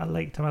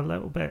liked him a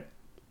little bit.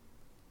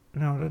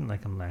 No, I didn't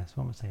like him less.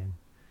 What am I saying?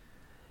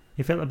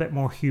 He felt a bit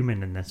more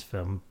human in this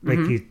film.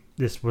 Like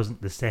this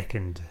wasn't the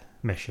second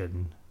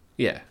mission.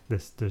 Yeah.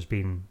 There's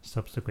been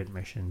subsequent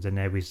missions, and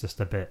now he's just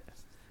a bit.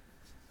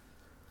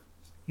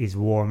 He's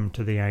warm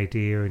to the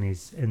idea, and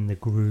he's in the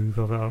groove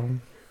of it all.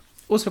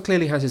 Also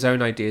clearly has his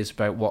own ideas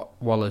about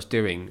what Waller's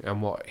doing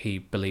and what he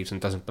believes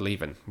and doesn't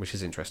believe in, which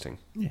is interesting.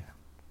 Yeah.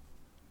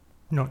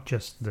 Not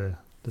just the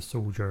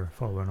soldier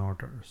following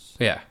orders.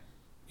 Yeah.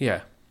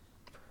 Yeah.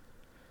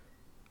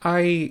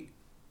 I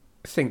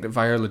think that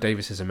Viola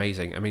Davis is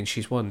amazing. I mean,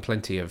 she's won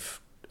plenty of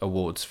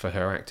awards for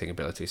her acting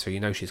ability, so you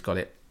know she's got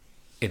it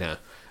in her.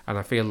 And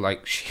I feel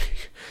like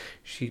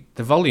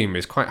the volume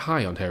is quite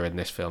high on her in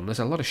this film. There's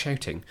a lot of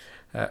shouting,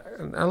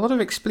 and a lot of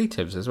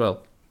expletives as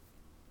well.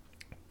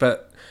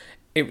 But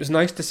it was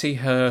nice to see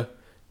her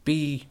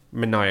be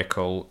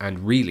maniacal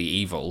and really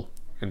evil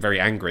and very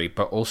angry,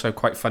 but also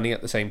quite funny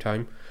at the same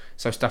time.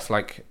 So stuff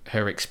like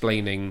her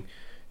explaining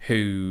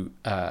who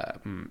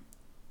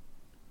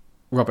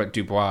Robert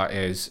Dubois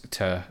is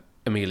to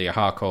Amelia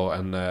Harcourt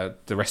and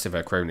the rest of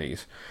her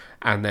cronies,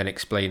 and then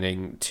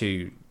explaining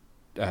to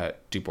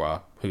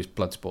Dubois, who's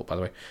Bloodsport, by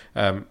the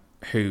way,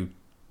 who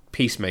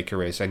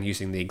Peacemaker is, and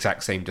using the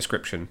exact same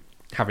description,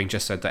 having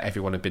just said that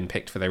everyone had been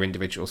picked for their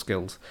individual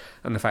skills.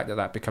 And the fact that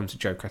that becomes a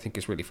joke, I think,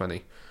 is really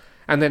funny.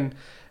 And then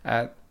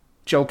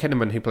Joel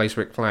Kinnaman, who plays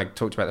Rick Flag,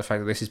 talked about the fact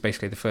that this is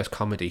basically the first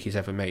comedy he's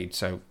ever made,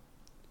 so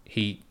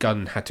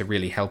Gunn had to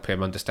really help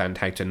him understand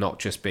how to not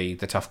just be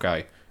the tough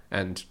guy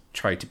and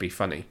try to be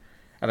funny.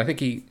 And I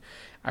think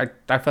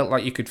I felt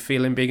like you could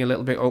feel him being a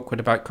little bit awkward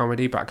about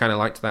comedy, but I kind of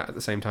liked that at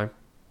the same time.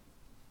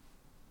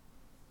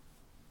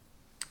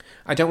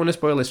 I don't want to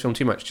spoil this film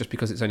too much just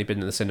because it's only been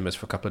in the cinemas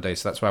for a couple of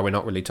days, so that's why we're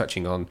not really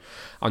touching on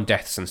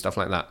deaths and stuff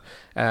like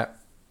that.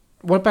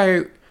 What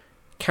about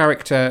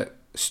character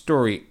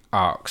story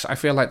arcs? I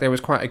feel like there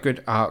was quite a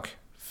good arc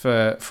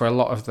for a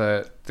lot of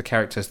the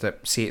characters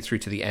that see it through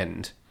to the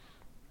end.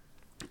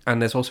 And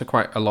there's also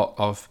quite a lot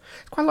of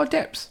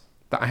depth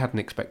that I hadn't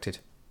expected.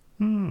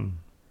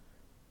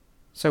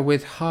 So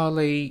with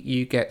Harley,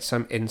 you get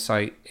some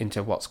insight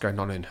into what's going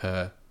on in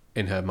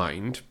her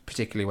mind,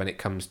 particularly when it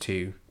comes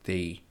to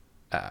the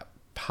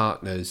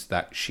partners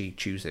that she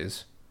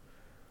chooses.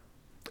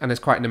 And there's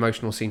quite an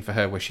emotional scene for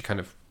her where she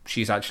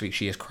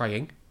is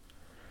crying.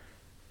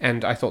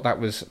 And I thought that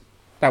was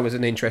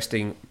an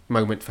interesting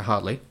moment for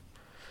Harley.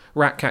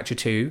 Ratcatcher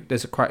 2,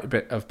 there's quite a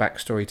bit of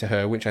backstory to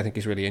her, which I think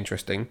is really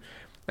interesting.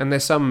 And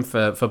there's some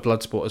for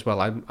Bloodsport as well.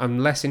 I'm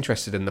less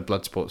interested in the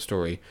Bloodsport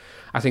story.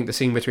 I think the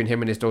scene between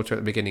him and his daughter at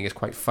the beginning is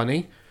quite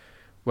funny,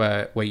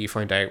 where you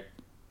find out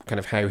kind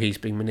of how he's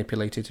being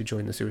manipulated to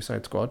join the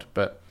Suicide Squad.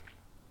 But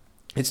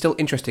it's still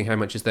interesting how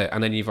much is there.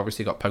 And then you've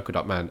obviously got Polka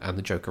Dot Man and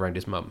the joke around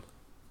his mum,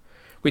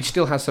 which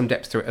still has some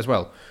depth to it as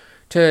well.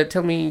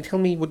 Tell me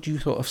what you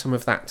thought of some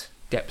of that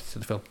depth to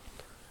the film.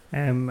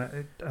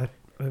 It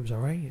was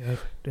alright.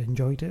 I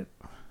enjoyed it.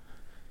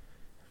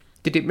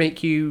 Did it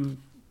make you...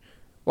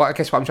 Well, I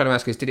guess what I'm trying to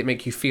ask is, did it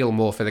make you feel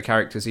more for the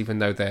characters, even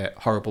though they're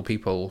horrible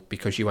people,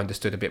 because you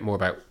understood a bit more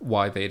about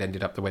why they had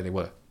ended up the way they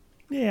were?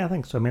 Yeah, I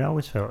think so. I mean, I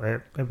always felt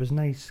it was a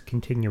nice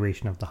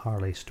continuation of the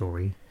Harley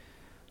story.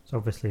 So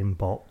obviously in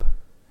Bop,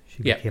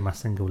 she became a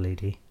single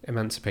lady.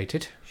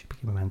 Emancipated. She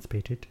became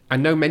emancipated.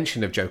 And no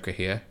mention of Joker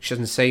here. She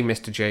doesn't say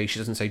Mr. J, she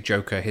doesn't say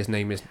Joker. His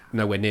name is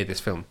nowhere near this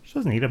film. She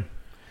doesn't need him.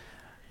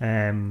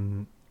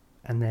 And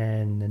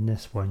then in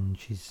this one,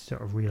 she's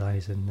sort of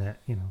realising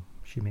that,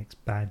 she makes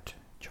bad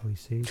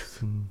choices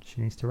and she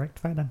needs to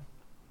rectify them.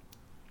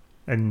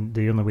 And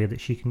the only way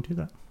that she can do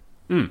that.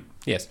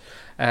 Yes.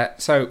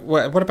 So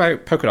what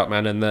about Polka Dot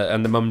Man and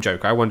the mum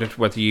joke? I wondered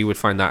whether you would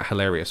find that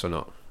hilarious or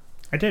not.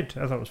 I did.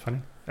 I thought it was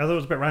funny. I thought it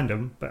was a bit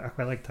random, but I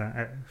quite liked that.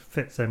 It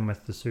fits in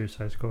with the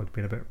Suicide Squad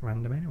being a bit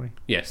random anyway.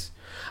 Yes.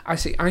 I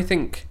see. I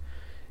think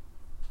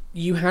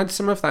you had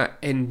some of that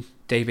in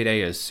David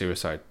Ayer's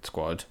Suicide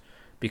Squad,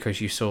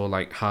 because you saw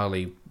like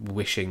Harley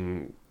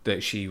wishing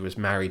that she was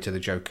married to the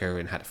Joker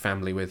and had a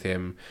family with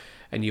him,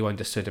 and you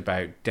understood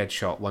about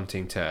Deadshot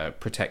wanting to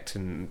protect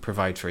and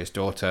provide for his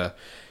daughter.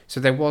 So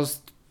there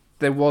was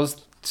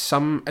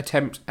some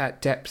attempt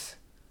at depth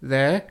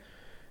there,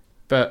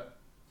 but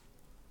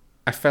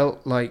I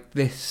felt like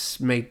this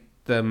made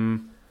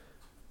them...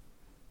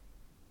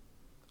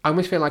 I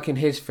almost feel like in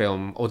his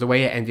film, or the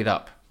way it ended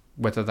up,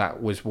 whether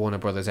that was Warner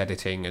Brothers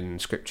editing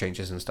and script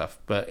changes and stuff,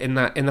 but in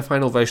the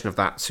final version of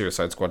that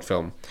Suicide Squad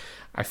film,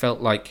 I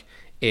felt like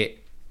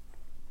it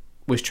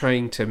was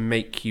trying to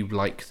make you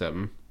like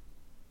them,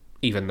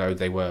 even though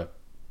they were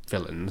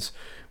villains.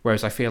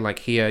 Whereas I feel like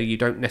here, you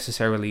don't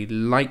necessarily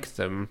like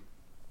them,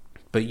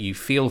 but you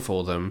feel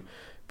for them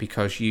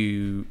because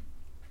you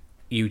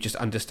just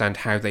understand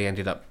how they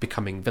ended up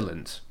becoming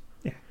villains.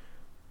 Yeah.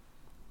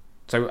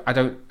 So I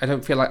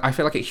feel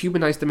like it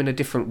humanized them in a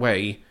different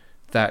way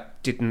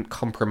that didn't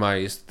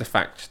compromise the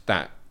fact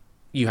that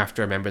you have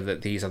to remember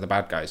that these are the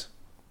bad guys.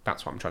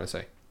 That's what I'm trying to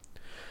say.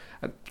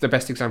 The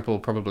best example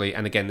probably,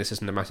 and again this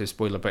isn't a massive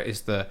spoiler, but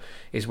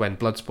is when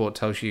Bloodsport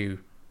tells you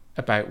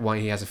about why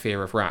he has a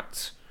fear of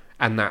rats,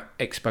 and that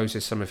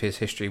exposes some of his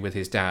history with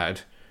his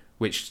dad,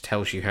 which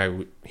tells you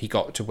how he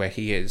got to where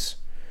he is.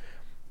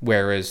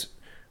 Whereas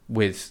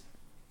with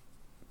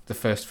the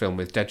first film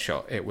with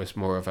Deadshot, it was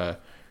more of a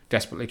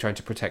desperately trying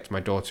to protect my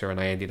daughter, and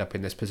I ended up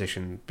in this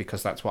position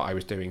because that's what I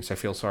was doing, so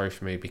feel sorry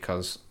for me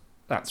because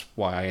that's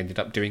why I ended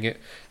up doing it.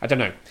 I don't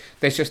know.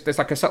 There's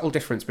like a subtle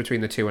difference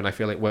between the two, and I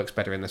feel it works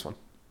better in this one.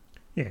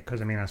 Yeah,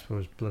 because I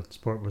suppose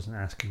Bloodsport wasn't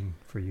asking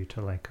for you to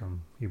like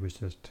him. He was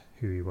just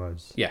who he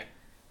was. Yeah.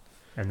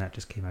 And that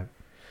just came out.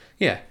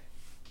 Yeah.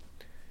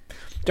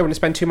 Don't want to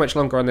spend too much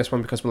longer on this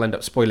one because we'll end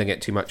up spoiling it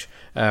too much.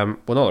 Well,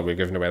 not that we're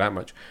giving away that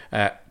much.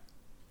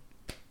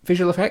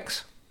 Visual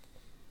effects?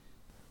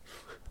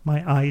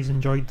 My eyes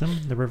enjoyed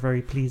them. They were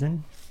very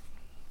pleasing.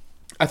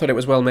 I thought it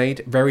was well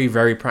made. Very,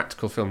 very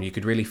practical film. You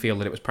could really feel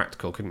that it was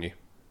practical, couldn't you?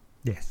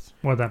 Yes.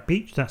 Well, that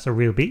beach, that's a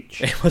real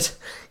beach. It was.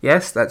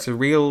 Yes, that's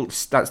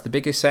the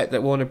biggest set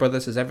that Warner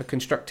Brothers has ever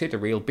constructed. A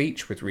real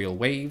beach with real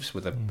waves,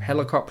 with a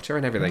helicopter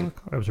and everything.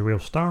 It was a real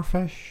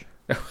starfish.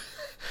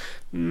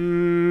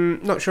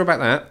 Not sure about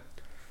that.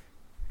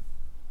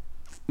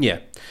 Yeah.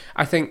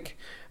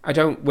 I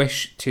don't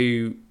wish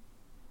to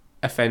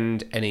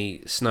offend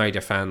any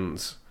Snyder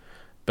fans,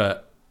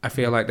 but I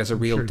feel like there's a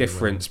real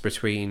difference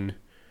between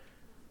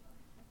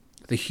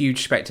the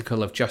huge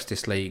spectacle of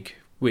Justice League,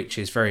 which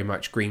is very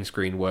much green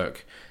screen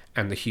work,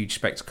 and the huge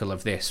spectacle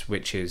of this,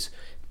 which is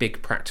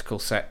big practical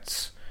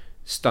sets,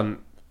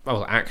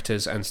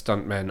 actors and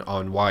stuntmen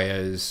on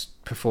wires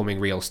performing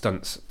real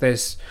stunts.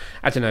 This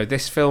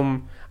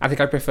film, I think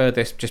I prefer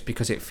this just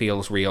because it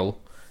feels real,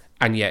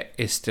 and yet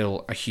is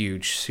still a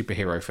huge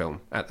superhero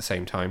film at the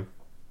same time.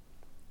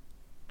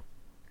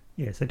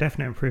 Yeah, it's a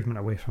definite improvement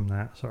away from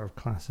that sort of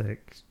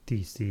classic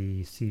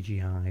DC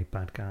CGI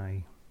bad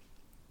guy.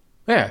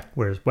 Yeah.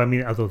 Whereas,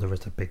 although there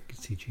was a big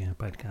CGI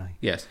bad guy.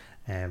 Yes.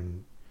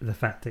 The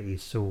fact that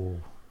he's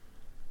so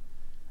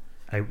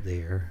out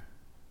there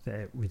that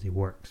it really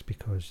works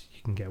because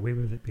you can get away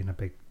with it being a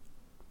big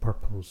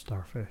purple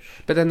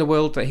starfish. But then the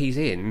world that he's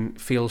in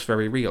feels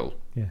very real.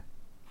 Yeah.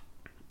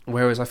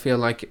 Whereas I feel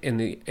like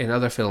in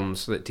other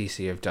films that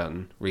DC have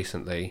done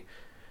recently,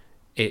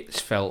 it's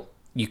felt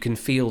you can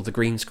feel the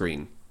green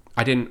screen.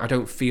 I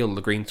don't feel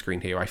the green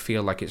screen here. I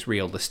feel like it's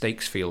real. The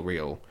stakes feel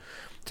real.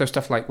 So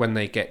stuff like when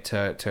they get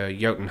to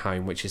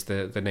Jotunheim, which is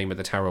the name of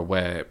the tower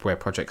where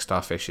Project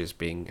Starfish is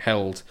being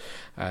held,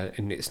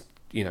 and it's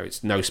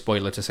no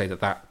spoiler to say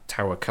that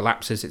tower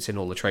collapses. It's in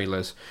all the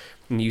trailers,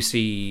 and you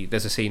see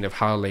there's a scene of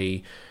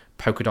Harley,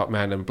 Polka Dot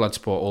Man, and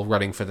Bloodsport all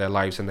running for their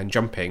lives and then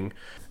jumping.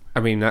 I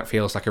mean, that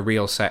feels like a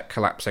real set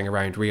collapsing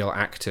around real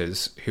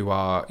actors who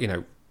are,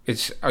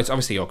 it's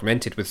obviously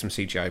augmented with some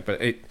CGI, but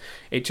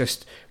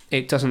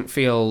it doesn't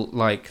feel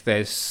like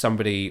there's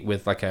somebody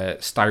with like a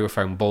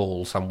styrofoam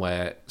ball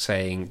somewhere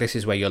saying, this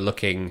is where you're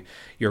looking,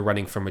 you're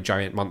running from a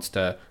giant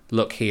monster,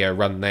 look here,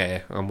 run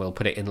there, and we'll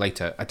put it in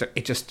later.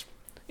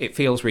 It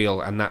feels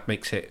real, and that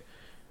makes it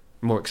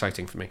more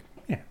exciting for me.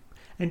 Yeah.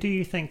 And do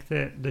you think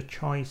that the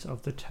choice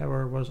of the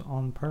tower was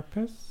on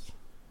purpose?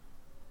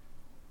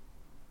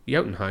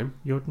 Jotunheim?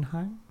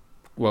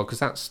 Well, because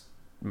that's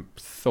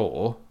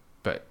Thor,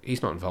 but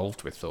he's not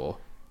involved with Thor.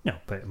 No,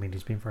 but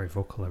he's been very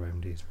vocal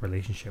around his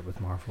relationship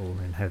with Marvel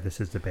and how this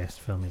is the best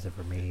film he's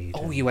ever made.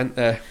 Oh, you went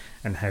there.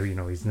 And how,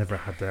 he's never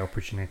had the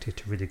opportunity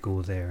to really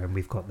go there. And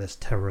we've got this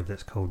tower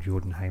that's called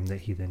Jotunheim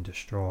that he then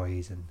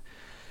destroys. And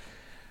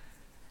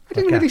I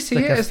didn't really see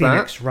it as that.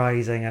 Phoenix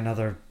rising,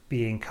 another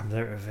being comes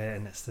out of it,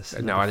 and it's this.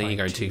 No, I think you're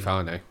going too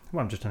far now.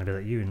 Well, I'm just trying to be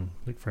like you and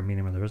look for a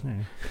meaning where there isn't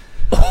any.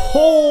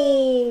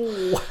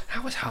 Oh,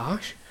 that was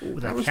harsh. Oh,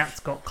 the cat's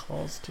got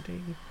claws today.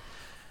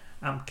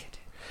 I'm kidding.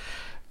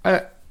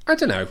 I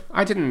don't know.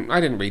 I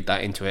didn't read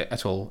that into it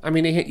at all. I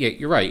mean,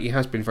 you're right. He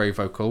has been very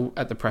vocal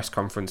at the press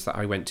conference that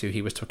I went to.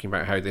 He was talking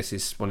about how this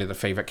is one of the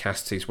favourite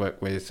casts he's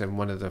worked with and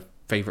one of the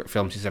favourite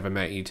films he's ever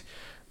made.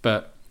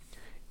 But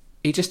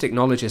he just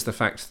acknowledges the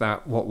fact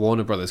that what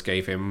Warner Brothers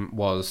gave him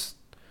was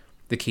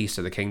the keys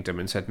to the kingdom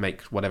and said,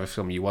 make whatever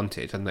film you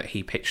wanted, and that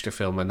he pitched a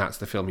film and that's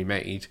the film he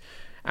made,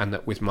 and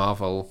that with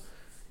Marvel,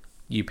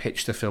 you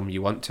pitch the film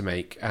you want to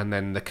make, and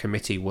then the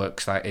committee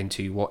works that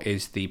into what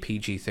is the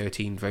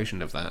PG-13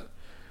 version of that.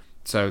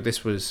 So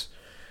this was...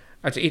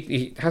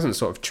 He hasn't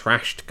sort of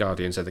trashed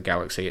Guardians of the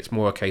Galaxy. It's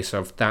more a case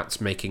of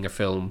that's making a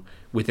film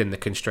within the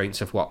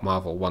constraints of what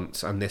Marvel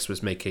wants, and this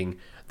was making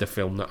the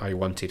film that I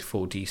wanted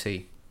for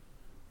DC.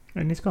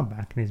 And he's gone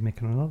back and he's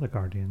making another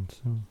Guardian.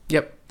 So.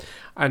 Yep.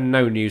 And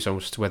no news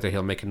as to whether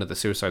he'll make another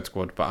Suicide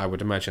Squad, but I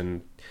would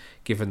imagine,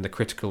 given the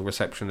critical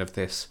reception of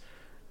this,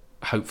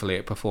 hopefully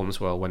it performs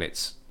well when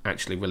it's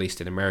actually released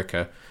in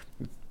America.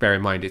 Bear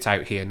in mind, it's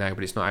out here now,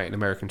 but it's not out in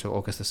America until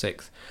August the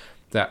 6th.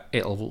 That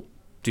it'll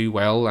do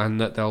well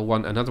and that they'll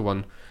want another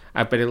one.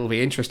 But it'll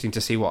be interesting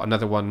to see what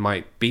another one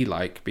might be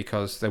like,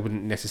 because there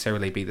wouldn't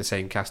necessarily be the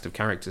same cast of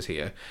characters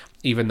here.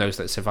 Even those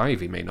that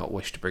survive, he may not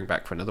wish to bring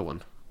back for another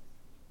one.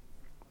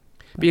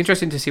 It'd be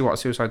interesting to see what a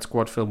Suicide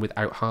Squad film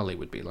without Harley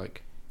would be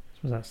like.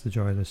 So that's the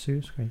joy of the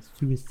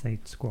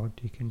Suicide Squad.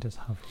 You can just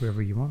have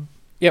whoever you want.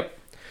 Yep.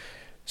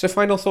 So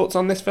final thoughts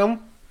on this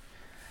film?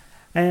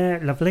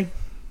 Lovely.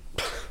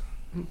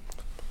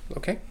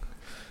 Okay.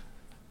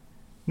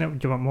 No,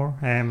 do you want more?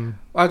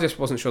 I just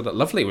wasn't sure that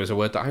lovely was a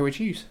word that I would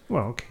use.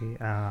 Well, okay.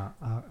 A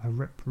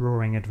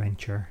rip-roaring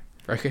adventure.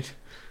 Very good.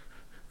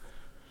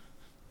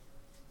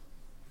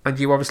 And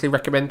you obviously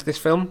recommend this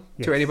film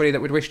to anybody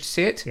that would wish to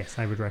see it? Yes,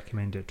 I would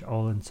recommend it to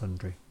all and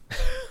sundry.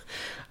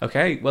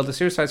 Okay, well, The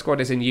Suicide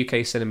Squad is in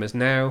UK cinemas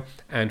now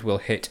and will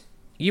hit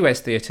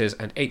US theatres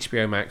and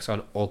HBO Max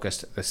on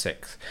August the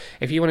 6th.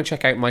 If you want to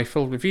check out my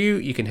full review,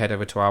 you can head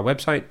over to our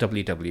website,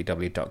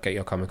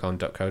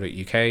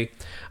 www.getyourcomiccon.co.uk.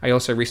 I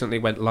also recently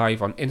went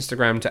live on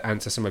Instagram to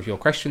answer some of your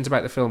questions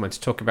about the film and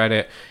to talk about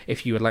it.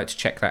 If you would like to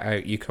check that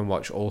out, you can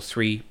watch all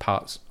 3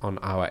 parts on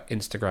our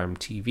Instagram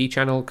TV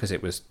channel, because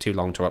it was too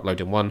long to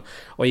upload in one,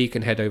 or you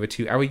can head over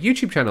to our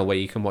YouTube channel where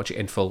you can watch it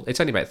in full. It's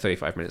only about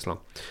 35 minutes long,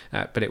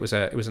 but it was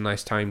a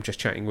nice time just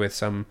chatting with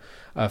some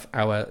of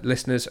our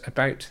listeners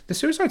about The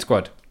Suicide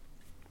Squad.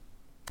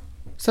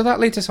 So that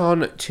leads us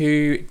on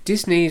to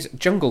Disney's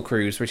Jungle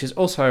Cruise, which is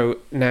also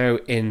now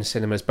in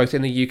cinemas, both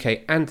in the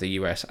UK and the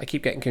US. I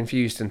keep getting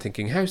confused and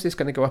thinking, how's this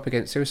going to go up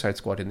against Suicide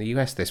Squad in the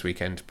US this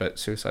weekend? But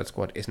Suicide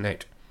Squad isn't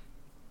out.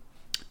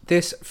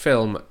 This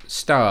film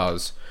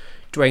stars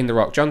Dwayne "The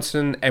Rock"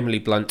 Johnson, Emily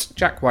Blunt,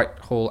 Jack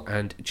Whitehall,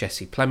 and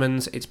Jesse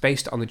Plemons. It's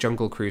based on the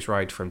Jungle Cruise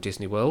ride from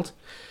Disney World.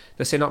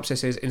 The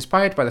synopsis is,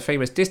 inspired by the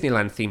famous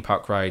Disneyland theme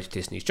park ride,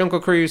 Disney's Jungle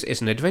Cruise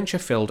is an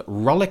adventure-filled,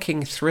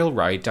 rollicking thrill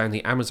ride down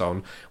the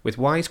Amazon with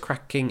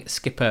wisecracking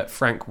skipper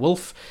Frank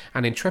Wolf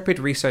and intrepid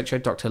researcher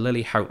Dr.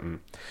 Lily Houghton.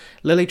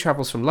 Lily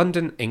travels from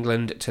London,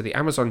 England, to the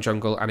Amazon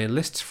jungle and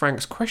enlists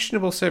Frank's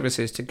questionable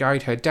services to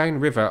guide her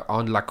downriver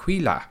on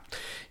L'Aquila,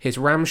 his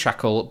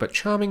ramshackle but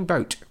charming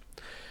boat.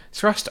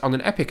 Thrust on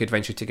an epic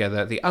adventure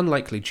together, the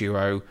unlikely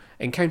duo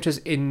encounters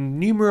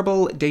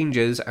innumerable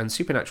dangers and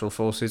supernatural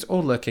forces,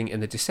 all lurking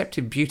in the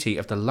deceptive beauty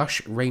of the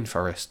lush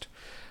rainforest.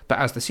 But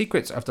as the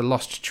secrets of the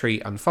lost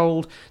tree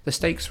unfold, the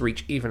stakes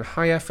reach even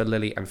higher for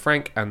Lily and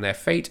Frank, and their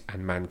fate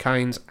and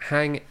mankind's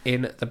hang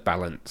in the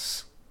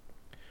balance.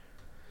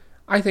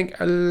 I think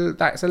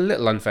that's a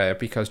little unfair,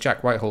 because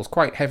Jack Whitehall's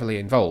quite heavily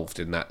involved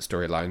in that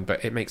storyline,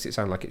 but it makes it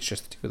sound like it's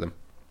just the two of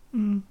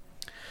them.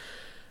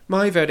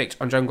 My verdict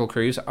on Jungle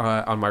Cruise,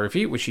 on my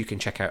review, which you can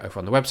check out over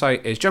on the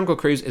website, is Jungle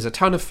Cruise is a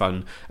ton of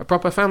fun, a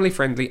proper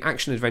family-friendly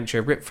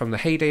action-adventure ripped from the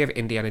heyday of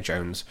Indiana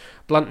Jones.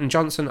 Blunt and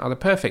Johnson are the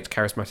perfect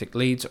charismatic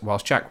leads,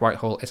 whilst Jack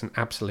Whitehall is an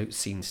absolute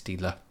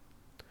scene-stealer.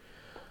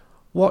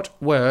 What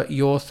were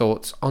your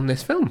thoughts on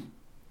this film?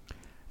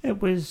 It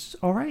was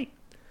alright.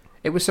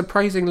 It was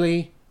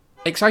surprisingly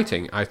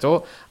exciting, I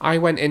thought. I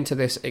went into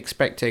this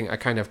expecting a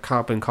kind of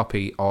carbon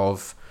copy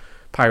of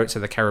Pirates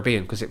of the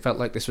Caribbean, because it felt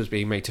like this was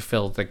being made to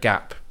fill the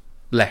gap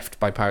left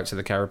by Pirates of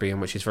the Caribbean,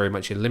 which is very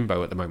much in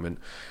limbo at the moment.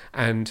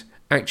 And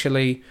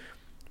actually,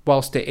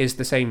 whilst it is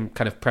the same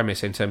kind of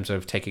premise in terms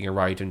of taking a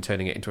ride and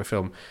turning it into a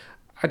film,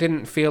 I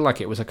didn't feel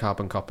like it was a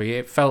carbon copy.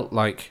 It felt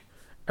like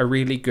a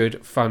really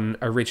good, fun,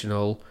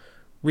 original,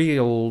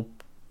 real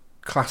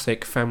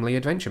classic family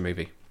adventure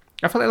movie.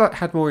 I felt like it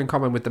had more in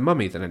common with The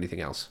Mummy than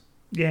anything else.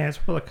 Yeah, it's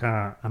more like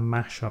a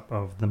mashup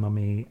of The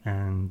Mummy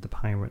and the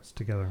Pirates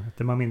together. If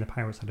The Mummy and the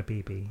Pirates had a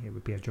baby, it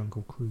would be a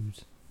Jungle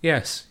Cruise.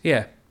 Yes,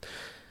 yeah.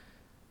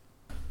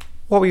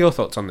 What were your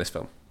thoughts on this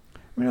film?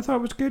 I mean, I thought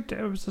it was good.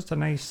 It was just a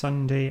nice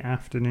Sunday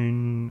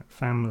afternoon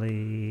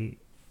family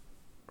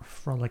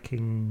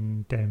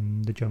frolicking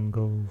down the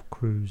jungle,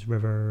 cruise,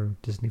 river,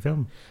 Disney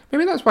film.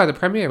 Maybe that's why the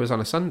premiere was on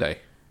a Sunday.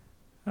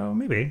 Oh,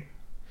 maybe.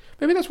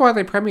 Maybe that's why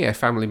they premiere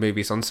family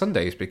movies on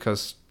Sundays,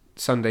 because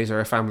Sundays are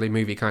a family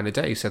movie kind of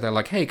day. So they're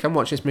like, hey, come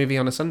watch this movie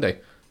on a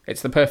Sunday.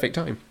 It's the perfect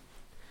time.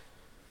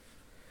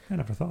 I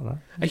never thought of that.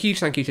 A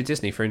huge thank you to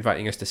Disney for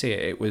inviting us to see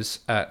it. It was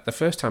the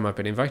first time I've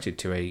been invited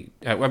to a...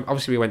 well,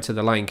 obviously, we went to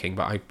The Lion King,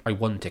 but I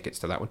won tickets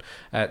to that one.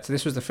 So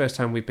this was the first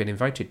time we've been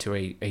invited to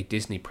a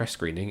Disney press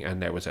screening,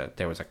 and there was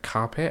a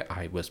carpet.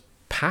 I was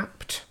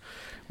papped.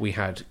 We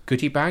had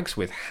goodie bags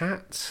with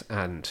hats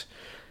and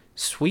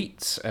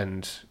sweets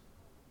and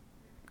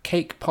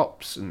cake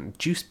pops and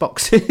juice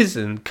boxes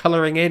and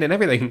colouring in and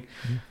everything.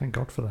 Thank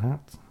God for the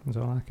hats. That's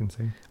all I can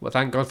say. Well,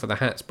 thank God for the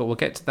hats, but we'll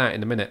get to that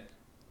in a minute.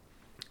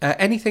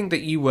 Anything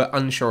that you were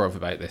unsure of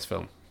about this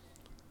film?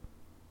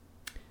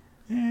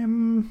 I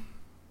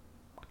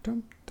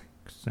don't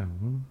think so.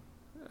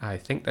 I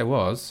think there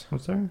was.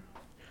 Was there?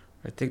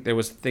 I think there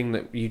was a thing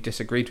that you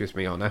disagreed with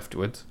me on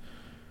afterwards.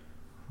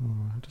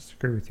 Oh, I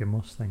disagree with you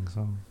most things.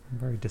 I'm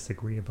very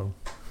disagreeable.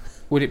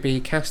 Would it be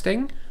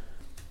casting?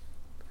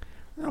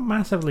 Not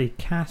massively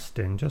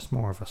casting, just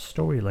more of a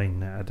storyline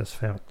that I just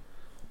felt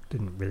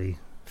didn't really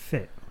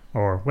fit.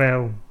 Or,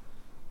 well,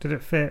 did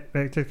it fit?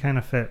 It did kind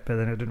of fit, but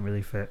then it didn't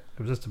really fit.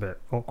 It was just a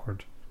bit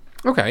awkward.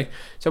 Okay,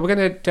 so we're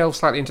going to delve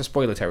slightly into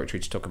spoiler territory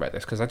to talk about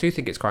this, because I do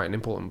think it's quite an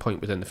important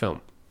point within the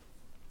film.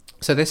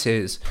 So this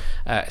is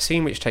a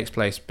scene which takes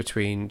place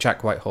between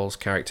Jack Whitehall's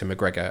character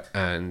McGregor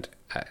and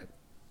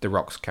The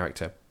Rock's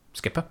character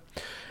Skipper,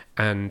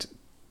 and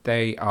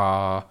they're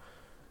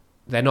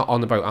not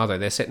on the boat, are they?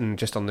 They're sitting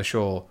just on the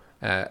shore,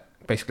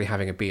 basically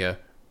having a beer.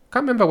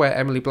 Can't remember where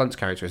Emily Blunt's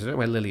character is. I don't know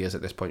where Lily is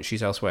at this point.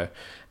 She's elsewhere.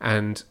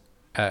 And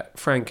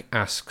Frank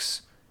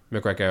asks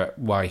McGregor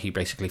why he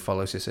basically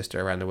follows his sister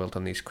around the world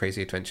on these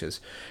crazy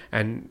adventures.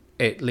 And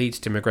it leads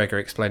to McGregor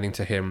explaining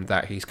to him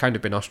that he's kind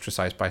of been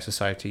ostracized by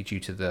society due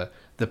to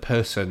the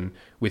person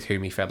with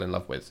whom he fell in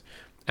love with.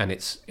 And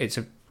it's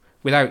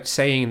without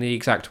saying the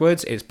exact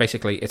words,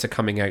 it's a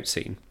coming out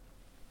scene.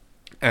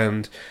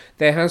 And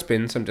there has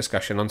been some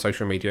discussion on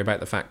social media about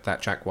the fact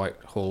that Jack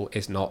Whitehall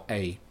is not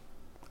a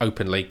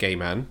openly gay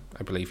man.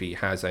 I believe he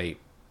has a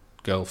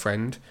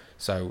girlfriend,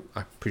 so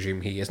I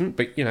presume he isn't,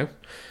 but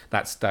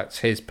that's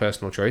his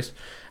personal choice.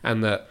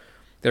 And that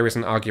there is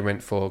an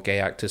argument for gay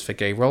actors for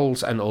gay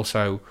roles, and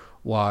also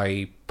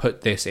why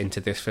put this into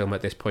this film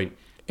at this point.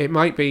 It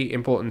might be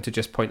important to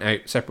just point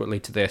out separately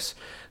to this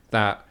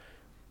that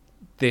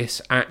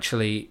this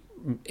actually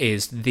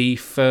is the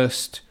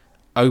first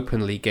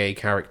openly gay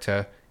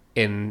character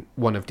in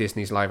one of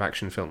Disney's live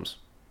action films.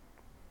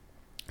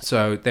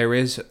 So there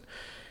is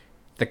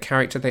the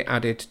character they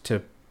added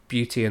to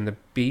Beauty and the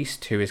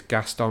Beast, who is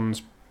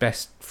Gaston's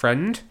best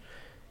friend.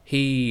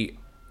 He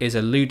is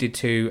alluded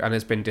to and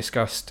has been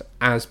discussed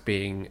as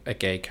being a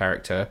gay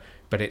character,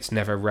 but it's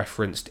never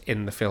referenced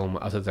in the film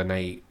other than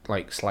a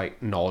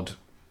slight nod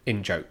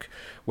in joke.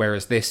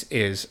 Whereas this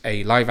is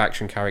a live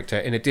action character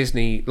in a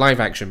Disney live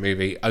action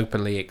movie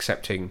openly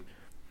accepting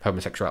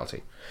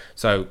homosexuality.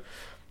 So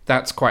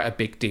that's quite a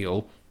big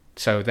deal.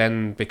 So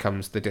then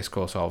becomes the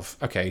discourse of,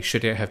 okay,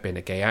 should it have been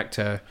a gay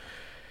actor?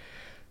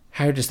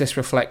 How does this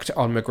reflect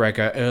on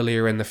McGregor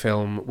earlier in the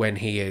film when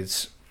he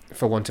is,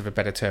 for want of a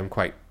better term,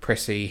 quite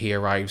prissy? He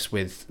arrives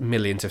with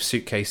millions of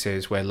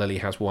suitcases where Lily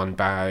has one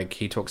bag.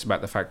 He talks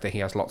about the fact that he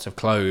has lots of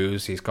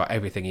clothes. He's got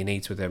everything he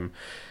needs with him.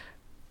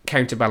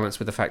 Counterbalanced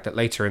with the fact that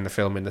later in the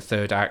film, in the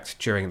third act,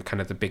 during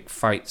kind of the big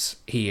fights,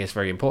 he is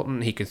very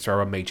important. He could throw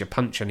a major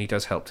punch and he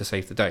does help to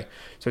save the day.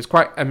 So it's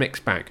quite a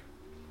mixed bag.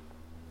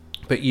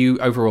 But you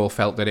overall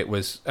felt that it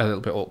was a little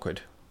bit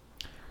awkward.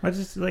 I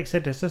just, like I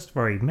said, it's just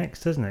very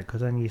mixed, isn't it?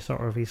 Because then he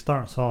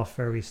starts off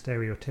very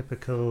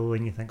stereotypical,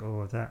 and you think,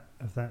 oh,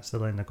 if that's the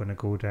line they're going to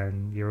go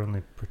down, you're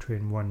only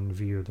portraying one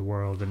view of the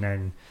world, and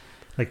then,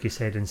 like you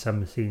said, in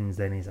some scenes,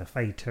 then he's a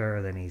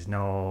fighter, then he's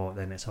not,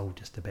 then it's all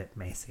just a bit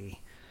messy,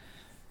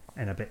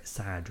 and a bit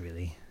sad,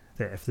 really,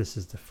 that if this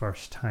is the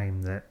first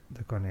time that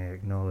they're going to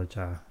acknowledge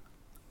an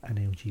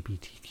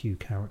LGBTQ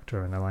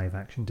character in a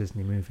live-action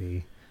Disney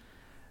movie,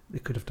 they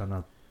could have done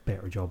a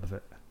better job of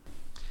it.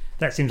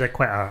 That seems like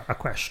quite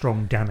a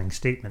strong damning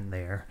statement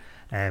there,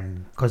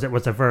 because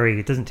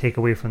it doesn't take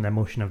away from the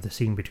emotion of the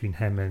scene between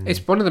him and...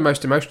 It's one of the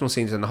most emotional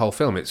scenes in the whole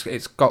film.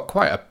 It's got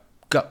quite a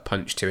gut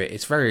punch to it.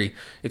 It's very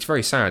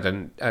sad,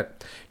 and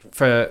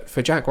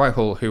for Jack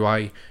Whitehall, who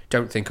I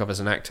don't think of as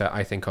an actor,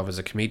 I think of as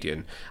a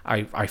comedian,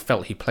 I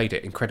felt he played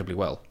it incredibly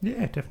well.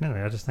 Yeah, definitely.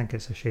 I just think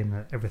it's a shame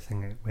that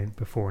everything that went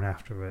before and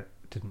after it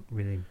didn't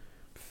really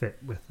fit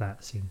with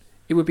that scene.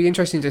 It would be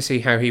interesting to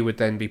see how he would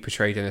then be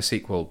portrayed in a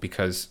sequel,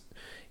 because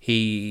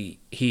he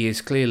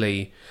is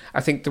clearly...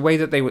 I think the way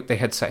that they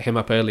had set him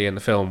up early in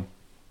the film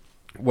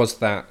was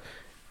that...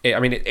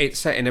 It's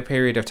set in a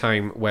period of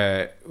time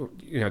where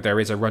there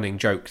is a running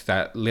joke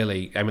that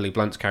Emily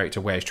Blunt's character,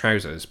 wears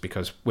trousers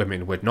because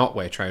women would not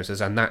wear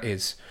trousers, and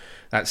that's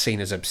seen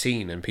as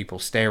obscene, and people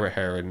stare at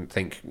her and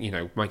think,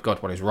 my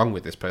God, what is wrong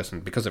with this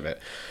person because of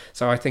it.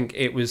 So I think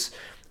it was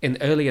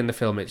early in the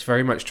film, it's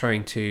very much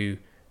trying to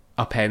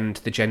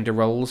upend the gender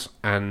roles,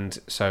 and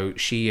so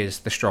she is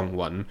the strong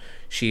one,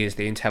 she is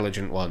the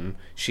intelligent one,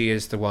 she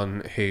is the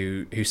one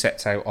who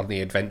sets out on the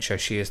adventure,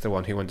 she is the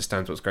one who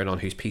understands what's going on,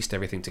 who's pieced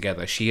everything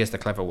together, she is the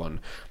clever one,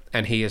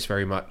 and he is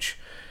very much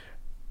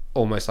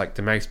almost like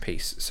the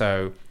mouthpiece.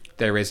 So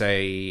there is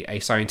a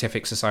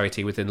scientific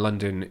society within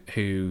London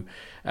who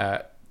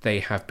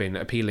they have been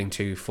appealing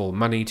to for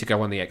money to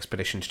go on the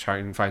expedition to try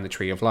and find the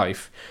Tree of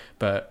Life,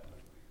 but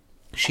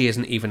she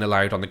isn't even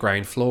allowed on the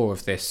ground floor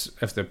of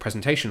the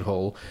presentation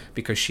hall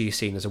because she's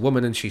seen as a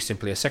woman and she's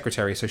simply a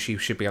secretary, so she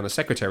should be on the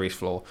secretary's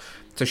floor.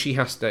 So she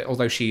has to,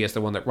 although she is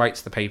the one that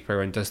writes the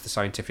paper and does the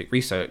scientific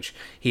research,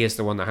 he is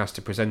the one that has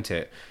to present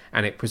it,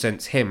 and it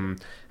presents him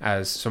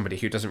as somebody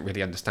who doesn't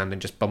really understand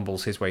and just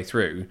bumbles his way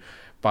through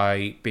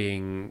by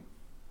being...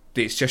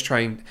 It's just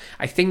trying...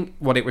 I think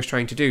what it was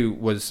trying to do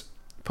was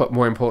put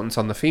more importance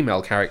on the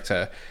female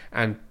character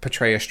and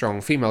portray a strong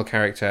female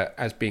character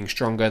as being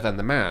stronger than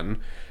the man.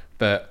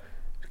 But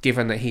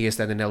given that he is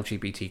then an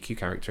LGBTQ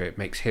character, it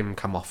makes him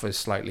come off as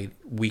slightly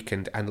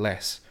weakened and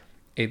less.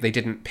 They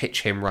didn't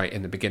pitch him right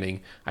in the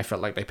beginning. I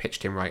felt like they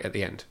pitched him right at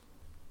the end.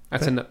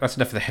 That's enough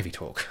of the heavy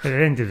talk. At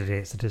the end of the day,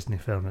 it's a Disney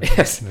film.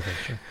 Yes.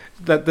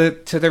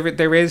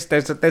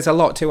 There's a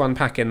lot to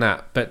unpack in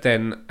that. But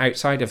then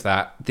outside of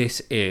that,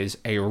 this is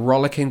a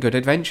rollicking good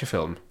adventure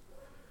film.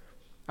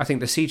 I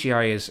think the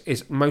CGI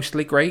is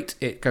mostly great.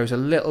 It goes a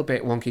little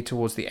bit wonky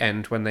towards the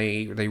end when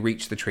they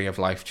reach the Tree of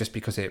Life, just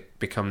because it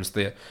becomes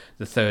the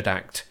third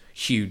act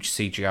huge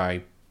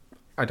CGI.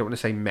 I don't want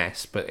to say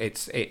mess, but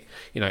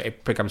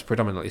it becomes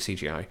predominantly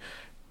CGI.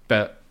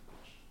 But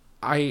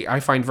I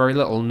find very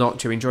little not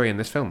to enjoy in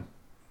this film.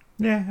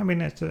 Yeah, I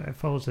mean it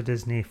follows the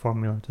Disney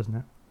formula, doesn't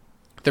it?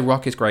 The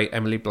Rock is great.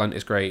 Emily Blunt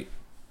is great.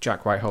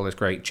 Jack Whitehall is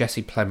great.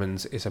 Jesse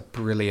Plemons is a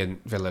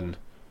brilliant villain.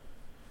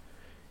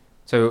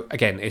 So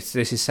again, this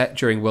is set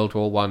during World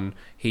War One.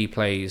 He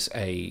plays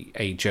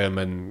a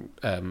German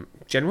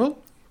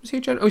general. Was he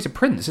a general? Oh, he's a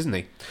prince, isn't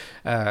he?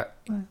 Yeah.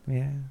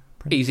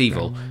 He's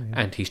evil, German,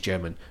 yeah. and he's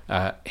German.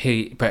 But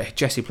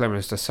Jesse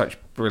Plemons does such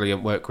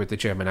brilliant work with the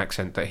German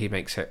accent that he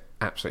makes it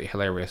absolutely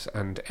hilarious.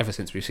 And ever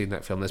since we've seen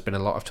that film, there's been a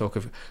lot of talk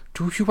of,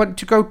 "Do you want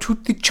to go to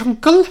the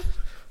jungle?"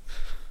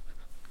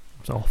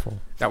 It's awful.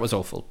 That was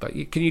awful. But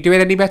can you do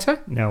it any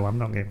better? No, I'm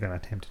not even going to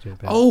attempt to do it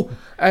better. Oh,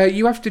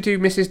 you have to do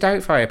Mrs.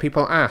 Doubtfire.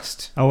 People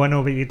asked. Oh, I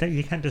know, but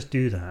you can't just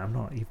do that. I'm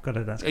not. You've got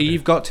to.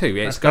 You've got to.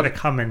 It's got to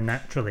come in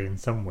naturally in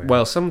somewhere.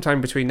 Well, sometime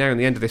between now and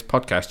the end of this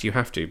podcast, you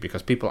have to,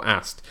 because people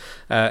asked.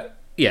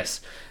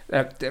 Yes.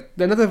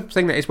 Another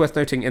thing that is worth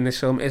noting in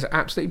this film is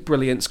absolutely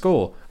brilliant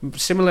score.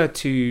 Similar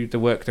to the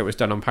work that was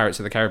done on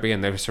Pirates of the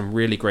Caribbean, there was some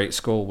really great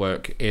score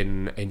work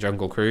in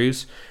Jungle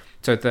Cruise.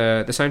 So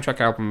the soundtrack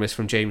album is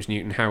from James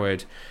Newton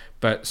Howard,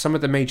 but some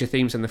of the major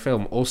themes in the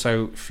film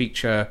also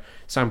feature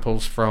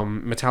samples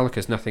from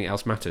Metallica's Nothing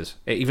Else Matters.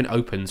 It even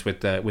opens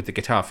with the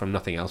guitar from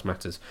Nothing Else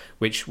Matters,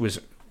 which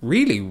was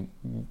really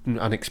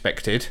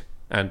unexpected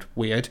and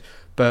weird,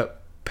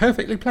 but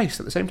perfectly placed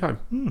at the same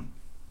time.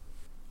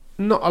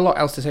 Not a lot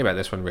else to say about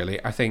this one, really.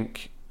 I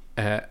think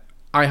I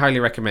highly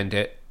recommend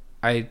it.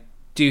 I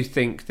do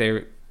think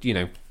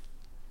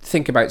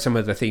think about some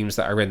of the themes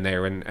that are in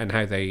there and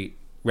how they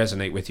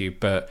resonate with you,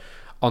 but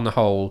on the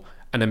whole,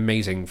 an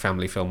amazing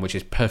family film which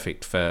is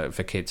perfect for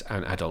kids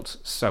and adults.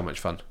 So much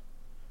fun.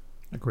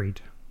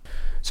 Agreed.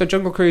 So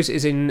Jungle Cruise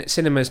is in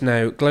cinemas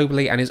now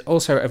globally and is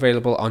also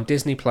available on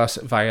Disney Plus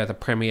via the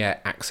Premier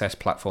Access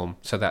platform.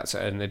 So that's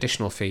an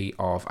additional fee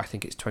of, I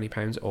think it's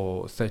 £20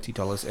 or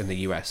 $30 in the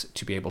US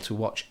to be able to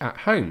watch at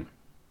home.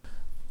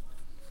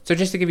 So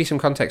just to give you some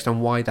context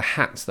on why the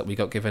hats that we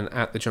got given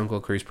at the Jungle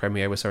Cruise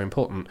premiere were so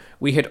important,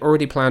 we had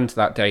already planned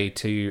that day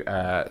to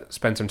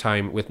spend some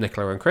time with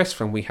Nicola and Chris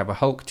from We Have a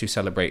Hulk to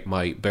celebrate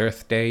my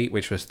birthday,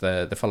 which was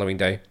the following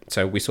day.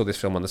 So we saw this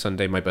film on the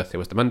Sunday, my birthday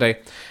was the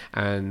Monday,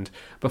 and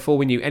before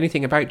we knew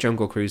anything about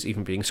Jungle Cruise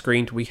even being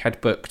screened, we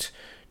had booked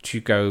to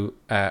go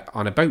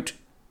on a boat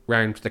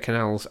round the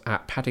canals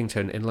at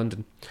Paddington in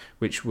London,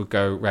 which would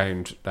go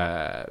round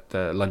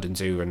the London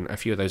Zoo and a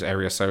few of those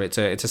areas. So it's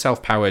a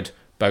self-powered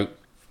boat,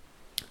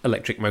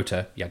 electric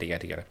motor, yada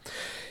yada yada.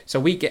 So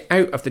we get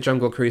out of the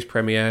Jungle Cruise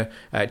premiere,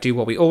 do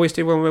what we always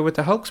do when we're with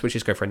the Hulks, which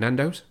is go for a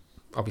Nando's,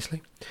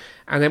 obviously.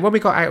 And then when we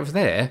got out of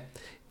there,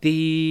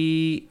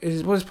 probably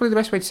the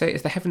best way to say it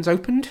is the heavens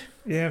opened.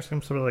 Yeah,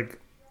 some sort of like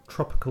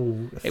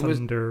tropical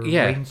thunder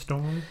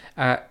rainstorm.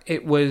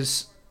 It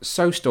was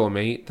so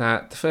stormy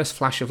that the first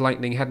flash of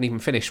lightning hadn't even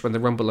finished when the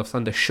rumble of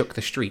thunder shook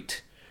the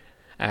street.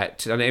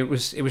 And it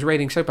was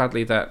raining so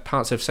badly that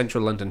parts of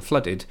central London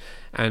flooded,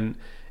 and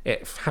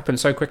it happened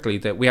so quickly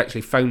that we actually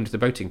phoned the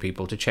boating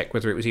people to check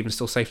whether it was even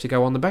still safe to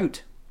go on the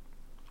boat.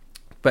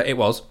 But it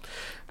was,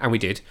 and we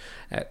did.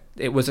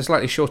 It was a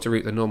slightly shorter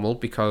route than normal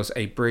because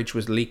a bridge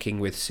was leaking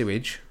with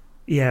sewage.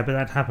 Yeah, but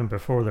that happened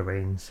before the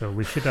rain, so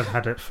we should have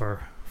had it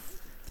for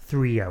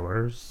 3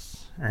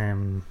 hours.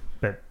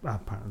 But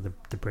apparently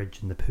the bridge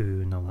and the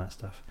poo and all that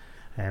stuff.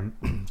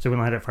 So we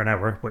only had it for an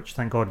hour, which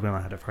thank God we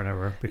only had it for an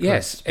hour. Because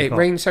yes, it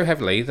rained so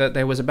heavily that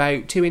there was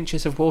about 2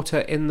 inches of water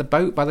in the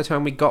boat by the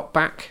time we got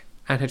back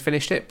and had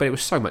finished it, but it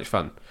was so much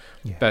fun.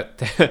 Yeah.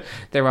 But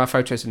there are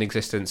photos in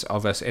existence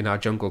of us in our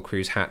Jungle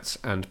Cruise hats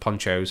and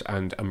ponchos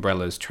and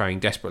umbrellas trying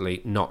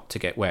desperately not to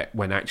get wet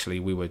when actually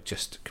we were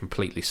just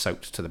completely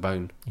soaked to the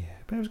bone. Yeah,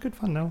 but it was good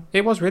fun though.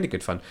 It was really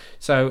good fun.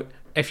 So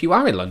if you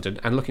are in London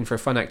and looking for a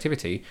fun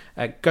activity,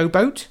 Go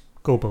Boat.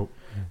 Go Boat.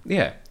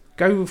 Yeah.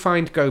 Go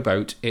find Go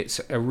Boat.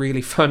 It's a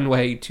really fun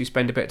way to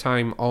spend a bit of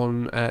time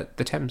on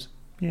the Thames.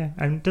 Yeah,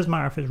 and it doesn't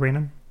matter if it's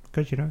raining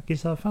because, it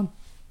gives you fun.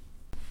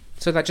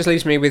 So that just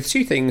leaves me with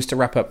 2 things to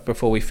wrap up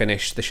before we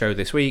finish the show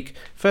this week.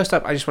 First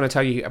up, I just want to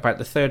tell you about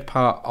the third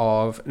part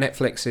of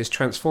Netflix's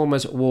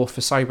Transformers War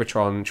for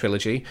Cybertron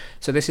trilogy.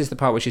 So this is the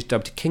part which is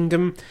dubbed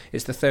Kingdom.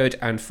 It's the third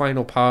and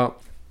final part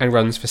and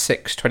runs for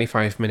 6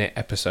 25-minute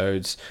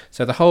episodes.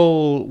 So the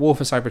whole War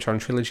for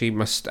Cybertron trilogy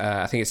must,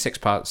 I think it's 6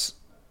 parts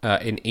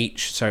in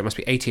each, so it must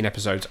be 18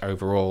 episodes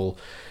overall.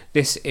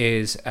 This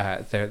is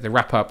the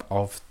wrap-up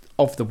of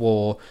the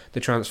war. The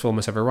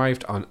Transformers have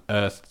arrived on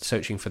Earth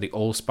searching for the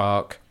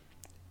Allspark.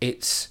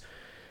 It's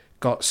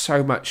got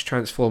so much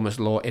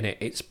Transformers lore in it.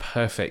 It's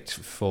perfect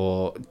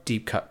for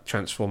deep-cut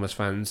Transformers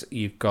fans.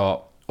 You've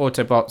got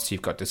Autobots,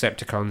 you've got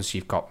Decepticons,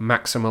 you've got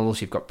Maximals,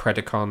 you've got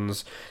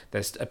Predacons.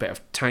 There's a bit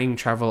of time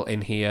travel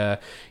in here.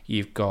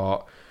 You've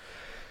got...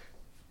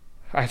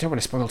 I don't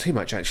want to spoil too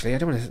much, actually.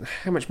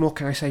 How much more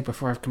can I say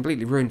before I've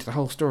completely ruined the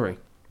whole story?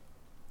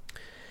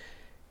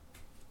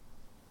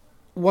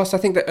 Whilst I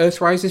think that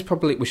Earthrise is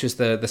probably, which is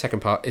the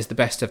second part, is the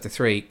best of the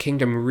 3,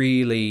 Kingdom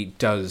really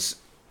does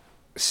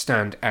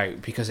stand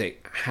out because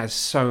it has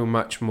so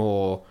much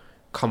more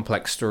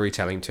complex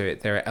storytelling to it.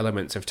 There are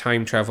elements of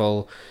time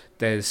travel.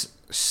 There's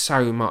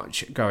so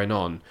much going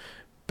on.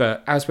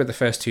 But as with the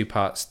first 2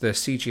 parts, the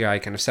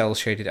CGI kind of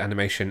cel-shaded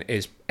animation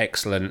is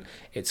excellent.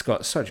 It's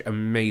got such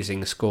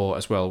amazing score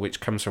as well, which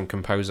comes from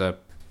composer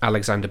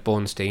Alexander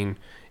Bornstein.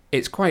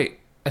 It's quite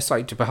a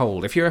sight to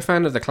behold. If you're a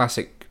fan of the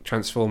classic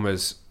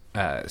Transformers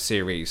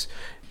series,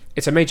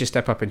 it's a major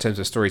step up in terms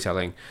of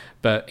storytelling,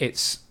 but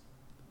it's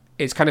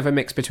kind of a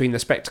mix between the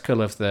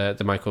spectacle of the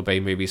Michael Bay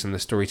movies and the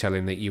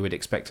storytelling that you would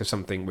expect of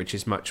something which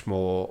is much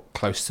more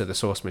close to the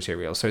source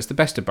material. So it's the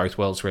best of both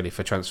worlds, really,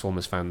 for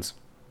Transformers fans.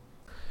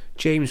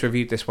 James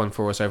reviewed this one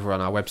for us over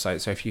on our website,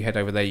 so if you head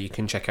over there you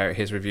can check out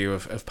his review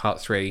of part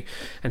 3,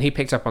 and he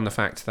picked up on the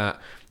fact that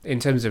in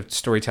terms of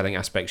storytelling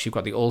aspects, you've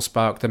got the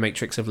Allspark, the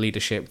Matrix of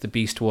Leadership, the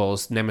Beast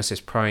Wars,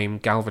 Nemesis Prime,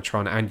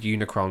 Galvatron and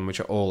Unicron, which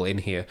are all in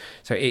here.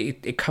 So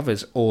it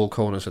covers all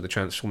corners of the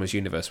Transformers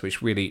universe,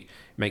 which really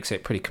makes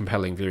it pretty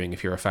compelling viewing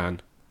if you're a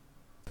fan.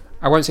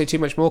 I won't say too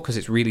much more because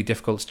it's really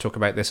difficult to talk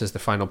about this as the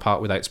final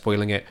part without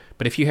spoiling it,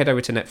 but if you head over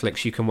to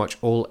Netflix you can watch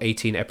all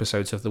 18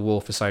 episodes of the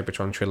War for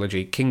Cybertron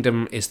trilogy.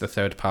 Kingdom is the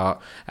third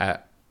part.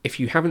 If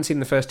you haven't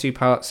seen the first 2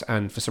 parts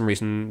and for some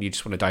reason you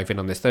just want to dive in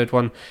on this third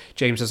one,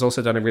 James has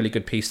also done a really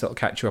good piece that'll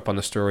catch you up on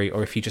the story,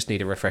 or if you just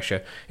need a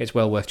refresher, it's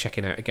well worth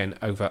checking out again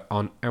over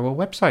on our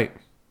website.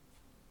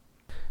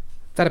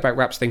 That about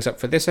wraps things up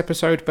for this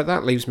episode, but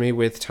that leaves me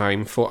with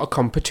time for a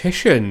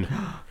competition.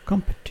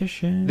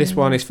 Competition. This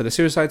one is for the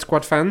Suicide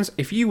Squad fans.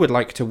 If you would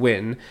like to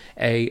win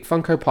a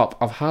Funko Pop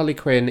of Harley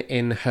Quinn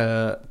in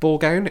her ball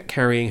gown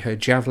carrying her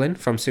javelin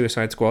from the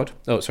Suicide Squad,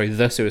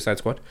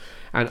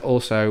 and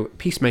also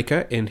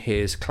Peacemaker in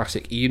his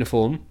classic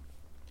uniform,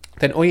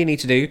 then all you need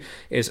to do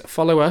is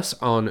follow us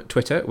on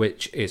Twitter,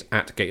 which is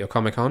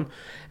 @GetYourComicCon,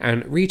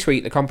 and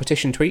retweet the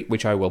competition tweet,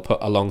 which I will put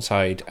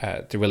alongside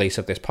the release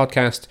of this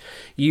podcast,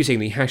 using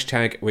the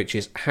hashtag, which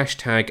is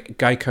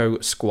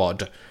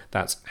 #GeicoSquad.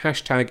 That's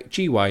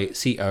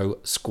 #GYCO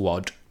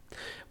Squad.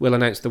 We'll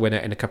announce the winner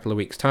in a couple of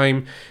weeks'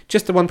 time.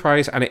 Just the one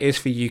prize, and it is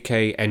for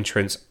UK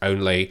entrants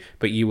only,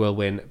 but you will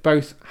win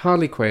both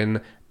Harley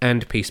Quinn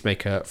and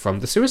Peacemaker from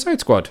the Suicide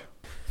Squad.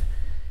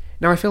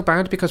 Now, I feel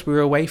bad because we were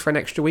away for an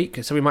extra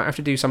week, so we might have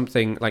to do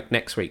something like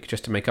next week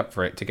just to make up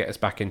for it, to get us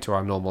back into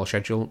our normal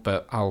schedule,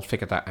 but I'll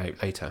figure that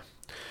out later.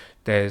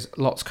 There's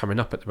lots coming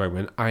up at the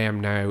moment. I am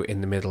now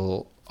in the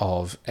middle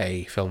of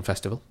a film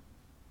festival.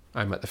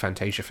 I'm at the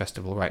Fantasia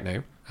Festival right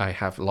now. I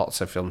have lots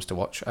of films to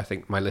watch. I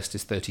think my list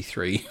is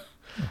 33.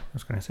 Oh, I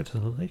was going to say, it's a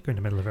little late. You're in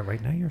the middle of it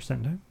right now. You're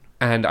sitting down.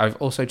 And I've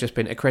also just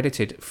been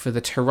accredited for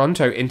the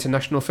Toronto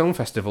International Film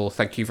Festival.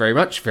 Thank you very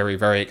much. Very,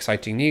 very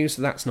exciting news.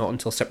 That's not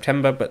until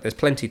September, but there's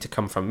plenty to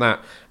come from that.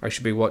 I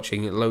should be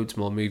watching loads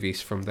more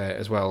movies from there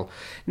as well.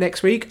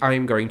 Next week,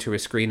 I'm going to a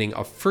screening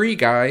of Free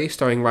Guy,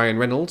 starring Ryan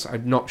Reynolds.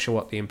 I'm not sure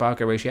what the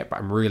embargo is yet, but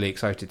I'm really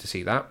excited to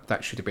see that.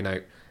 That should have been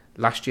out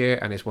last year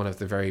and is one of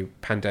the very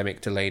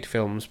pandemic delayed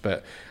films,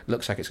 but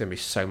looks like it's going to be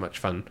so much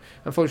fun.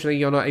 Unfortunately,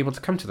 you're not able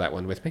to come to that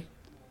one with me.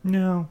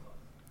 No.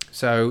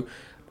 So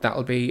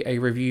that'll be a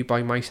review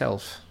by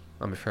myself,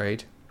 I'm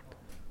afraid.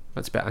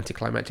 That's a bit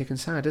anticlimactic and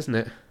sad, isn't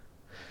it?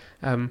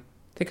 Think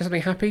of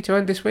something happy to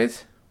end this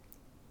with?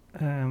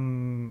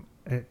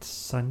 It's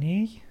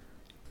sunny.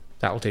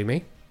 That'll do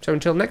me. So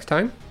until next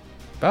time,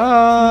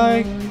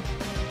 bye!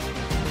 Bye.